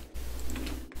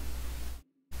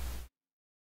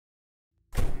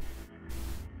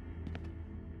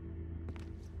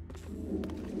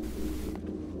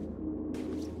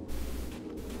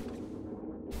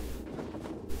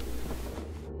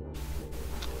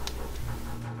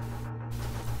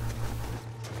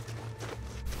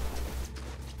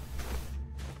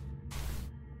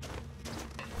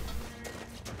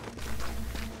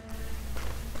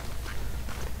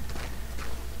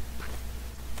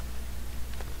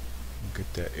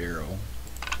 Get that arrow.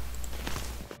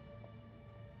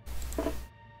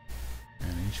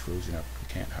 And he's frozen up. We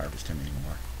can't harvest him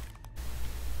anymore.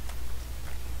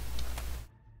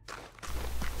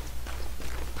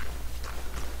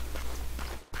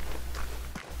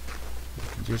 We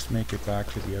can just make it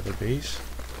back to the other base.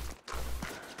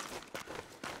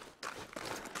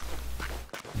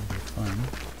 It'll be fun.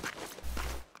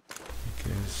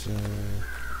 Because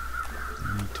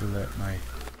I need to let my...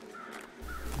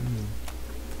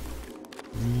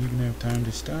 we even have time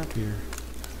to stop here.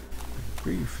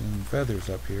 Grief and feathers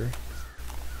up here.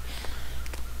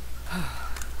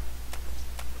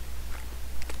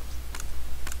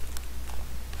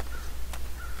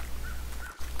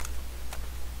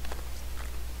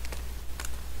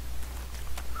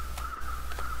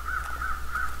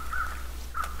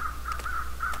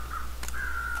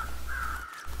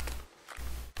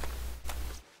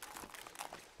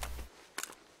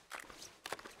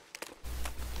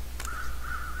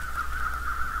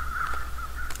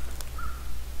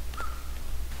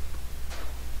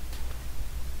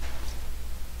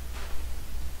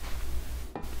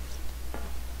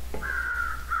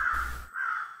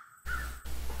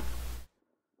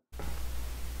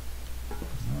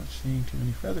 Seeing too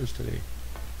many feathers today.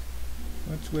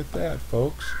 What's with that,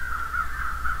 folks?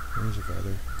 There's a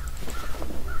feather.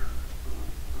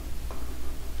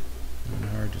 And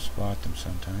hard to spot them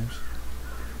sometimes,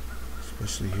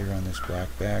 especially here on this black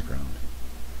background.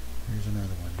 Here's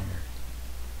another one here.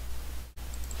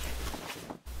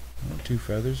 Well, 2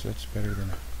 feathers, that's better than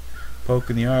a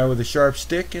poke in the eye with a sharp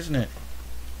stick, isn't it?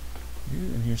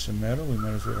 Ooh, and here's some metal. We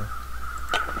might as well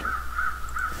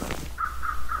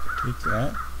take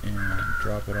that and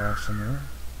drop it off somewhere.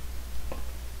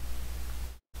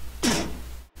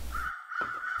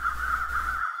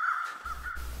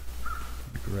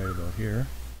 Right about here.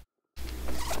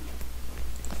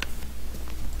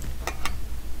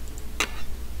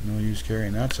 No use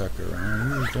carrying that sucker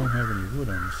around. We really don't have any wood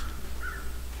on us.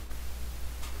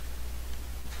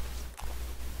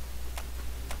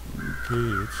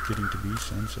 Okay, it's getting to be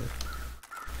sunset.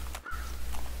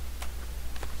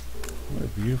 What a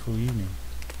beautiful evening.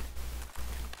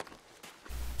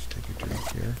 Let's take a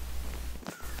drink here.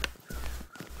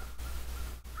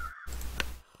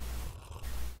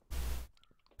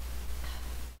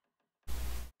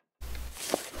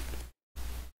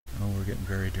 Oh, we're getting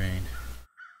very drained.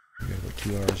 We got about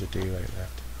 2 hours of daylight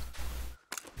left.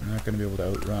 We're not going to be able to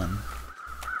outrun.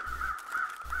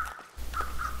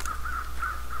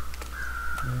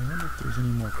 I wonder if there's any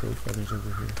more crow feathers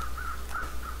over here.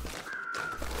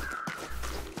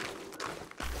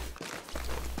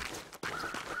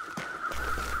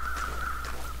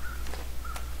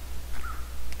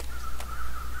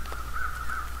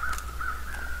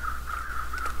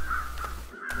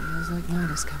 Feels like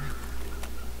night is coming.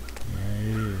 Yeah,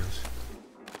 it is.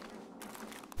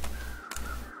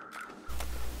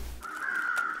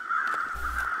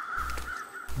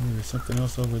 Oh, there's something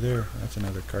else over there. That's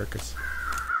another carcass.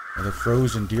 Or the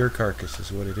frozen deer carcass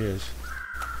is what it is.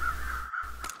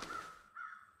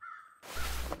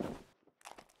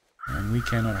 And we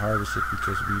cannot harvest it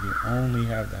because we only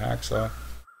have the hacksaw,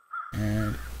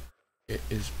 and it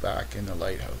is back in the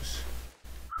lighthouse.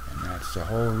 And that's the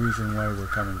whole reason why we're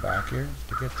coming back here,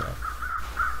 to get that.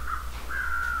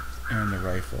 And the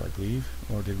rifle, I believe.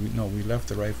 Or did we? No, we left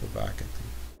the rifle back at the...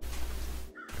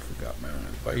 I forgot my own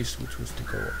advice, which was to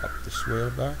go up the swale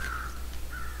back.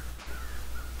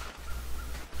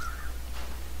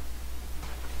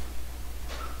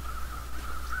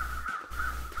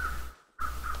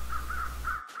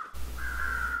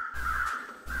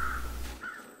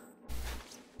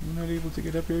 We're not able to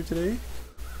get up here today?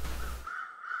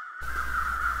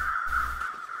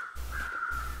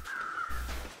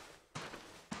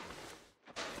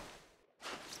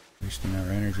 Wasting our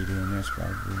energy doing this,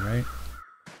 probably, right?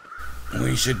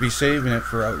 We should be saving it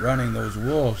for outrunning those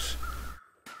wolves.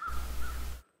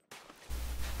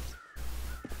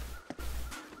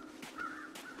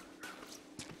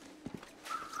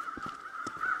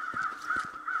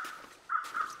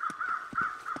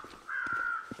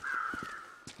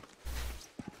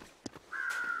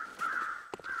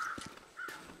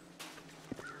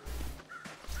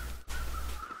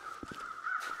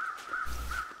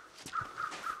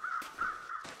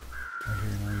 I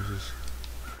hear noises.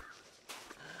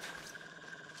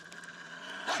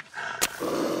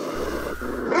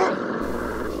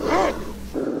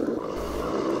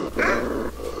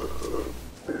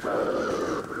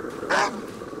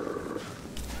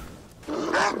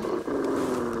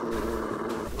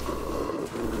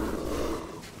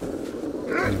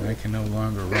 And I can no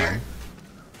longer run.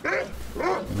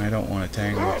 And I don't want to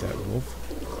tangle with that wolf.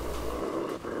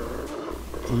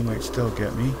 He might still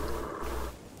get me.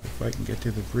 If I can get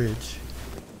to the bridge,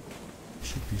 I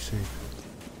should be safe.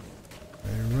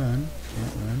 Better run.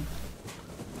 Can't run.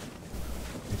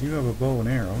 I do have a bow and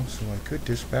arrow, so I could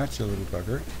dispatch a little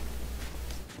bugger.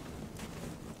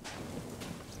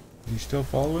 Is he still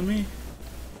following me?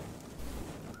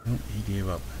 Oh, he gave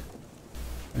up.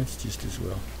 That's just as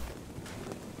well.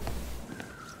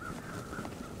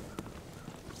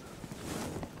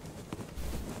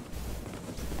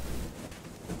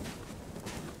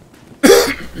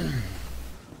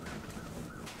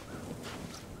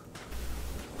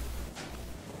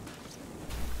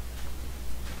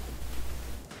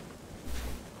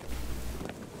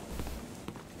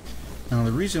 Now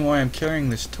the reason why I'm carrying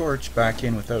this torch back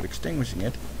in without extinguishing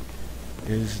it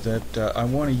is that I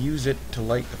want to use it to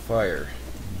light the fire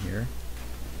in here.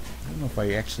 I don't know if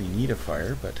I actually need a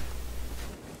fire, but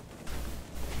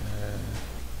yeah,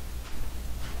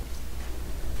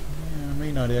 I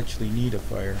may not actually need a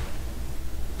fire,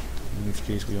 in which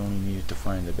case we only need it to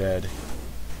find the bed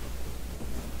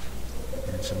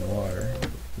and some water.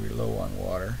 We're low on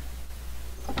water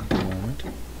at the moment.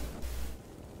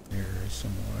 There is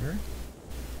some water.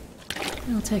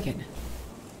 I'll take it.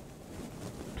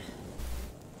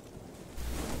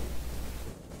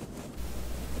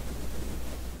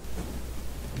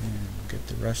 And get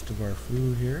the rest of our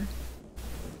food here.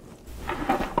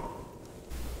 And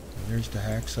there's the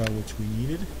hacksaw which we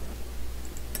needed.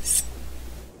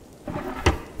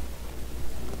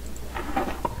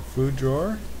 Our food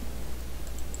drawer.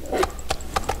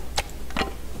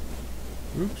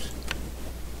 Oops.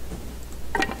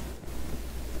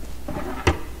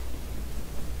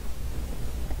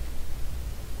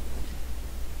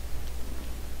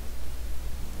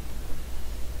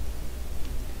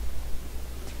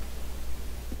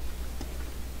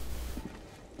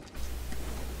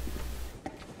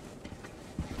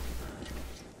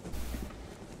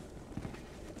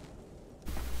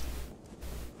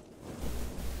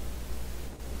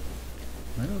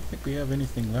 I don't think we have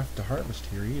anything left to harvest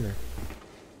here either.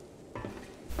 I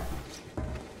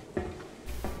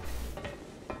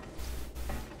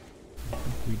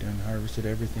think we done harvested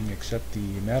everything except the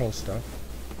metal stuff.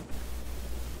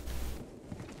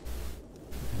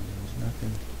 And there's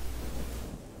nothing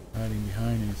hiding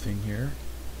behind anything here.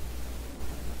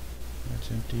 That's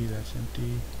empty, that's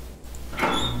empty.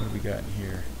 And what have we got in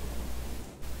here?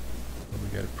 Well, we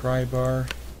got a pry bar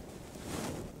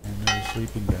and another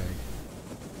sleeping bag.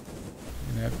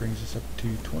 And that brings us up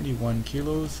to 21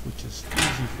 kilos, which is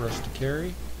easy for us to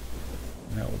carry.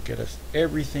 And that will get us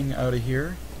everything out of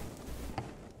here,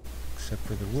 except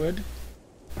for the wood.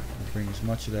 We'll bring as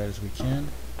much of that as we can.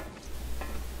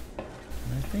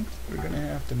 And I think we're going to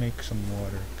have to make some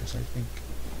water, because I think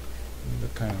we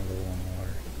look kind of low on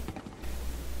water.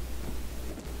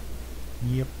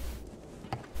 Yep.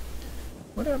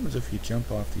 What happens if you jump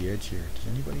off the edge here? Does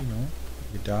anybody know?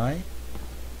 You die?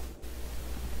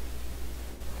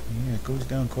 Yeah, it goes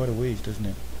down quite a ways, doesn't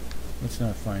it? Let's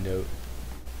not find out.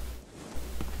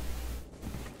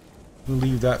 We'll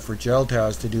leave that for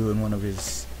Geltaz to do in one of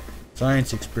his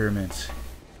science experiments.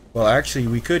 Well, actually,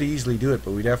 we could easily do it,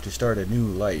 but we'd have to start a new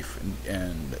life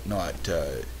and not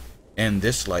end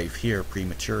this life here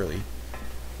prematurely.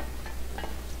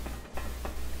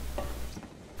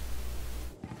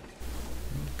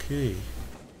 Okay.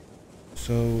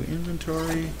 So,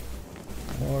 inventory,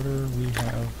 water, we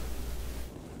have...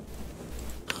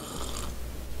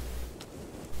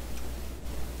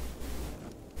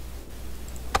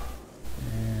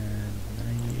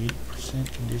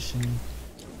 condition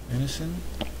venison.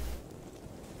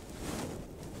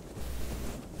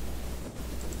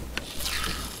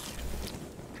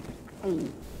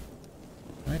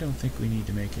 I don't think we need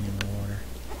to make any more water.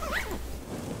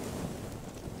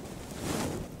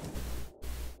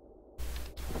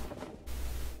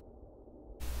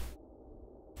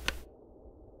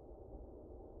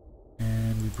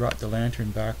 And we brought the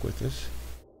lantern back with us.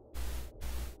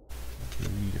 Okay,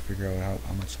 we need to figure out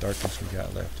how much darkness we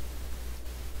got left.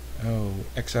 Oh,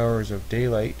 X hours of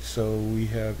daylight, so we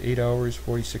have 8 hours,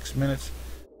 46 minutes.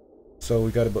 So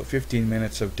we got about 15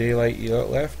 minutes of daylight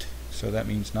left, so that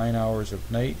means 9 hours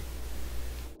of night.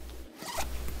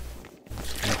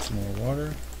 Let's get some more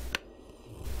water.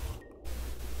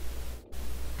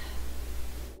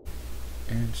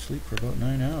 And sleep for about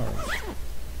 9 hours.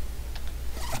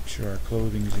 Make sure our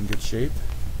clothing is in good shape.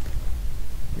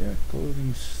 Yeah,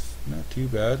 clothing's not too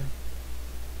bad.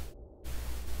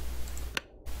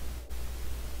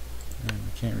 And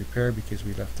we can't repair because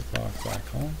we left the cloth back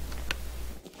home.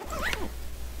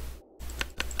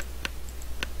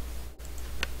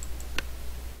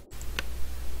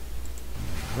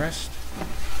 Rest.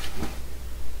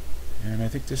 And I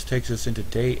think this takes us into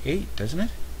day 8, doesn't it?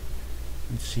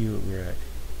 Let's see what we're at.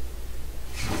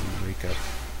 When we wake up.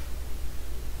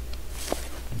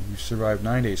 We've survived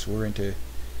 9 days, so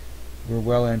we're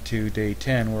well into day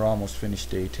 10. We're almost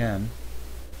finished day 10.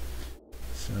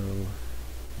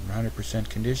 100%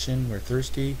 condition. We're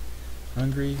thirsty,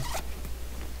 hungry.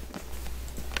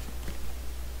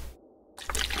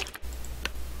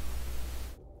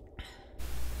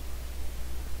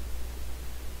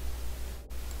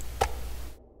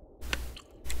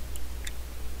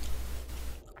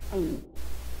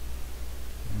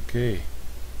 Okay.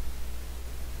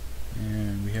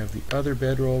 And we have the other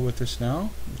bedroll with us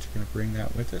now. We're just going to bring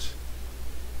that with us.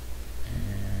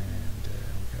 And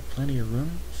we've got plenty of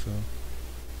room, so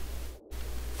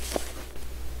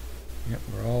yep,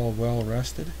 we're all well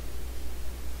rested.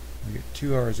 We get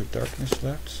 2 hours of darkness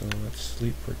left, so let's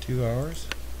sleep for 2 hours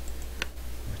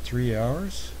or 3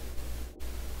 hours.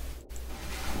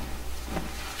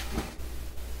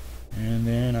 And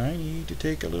then I need to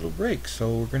take a little break,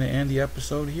 so we're going to end the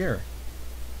episode here.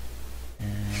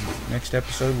 And next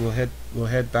episode we'll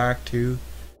head back to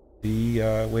the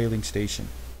whaling station.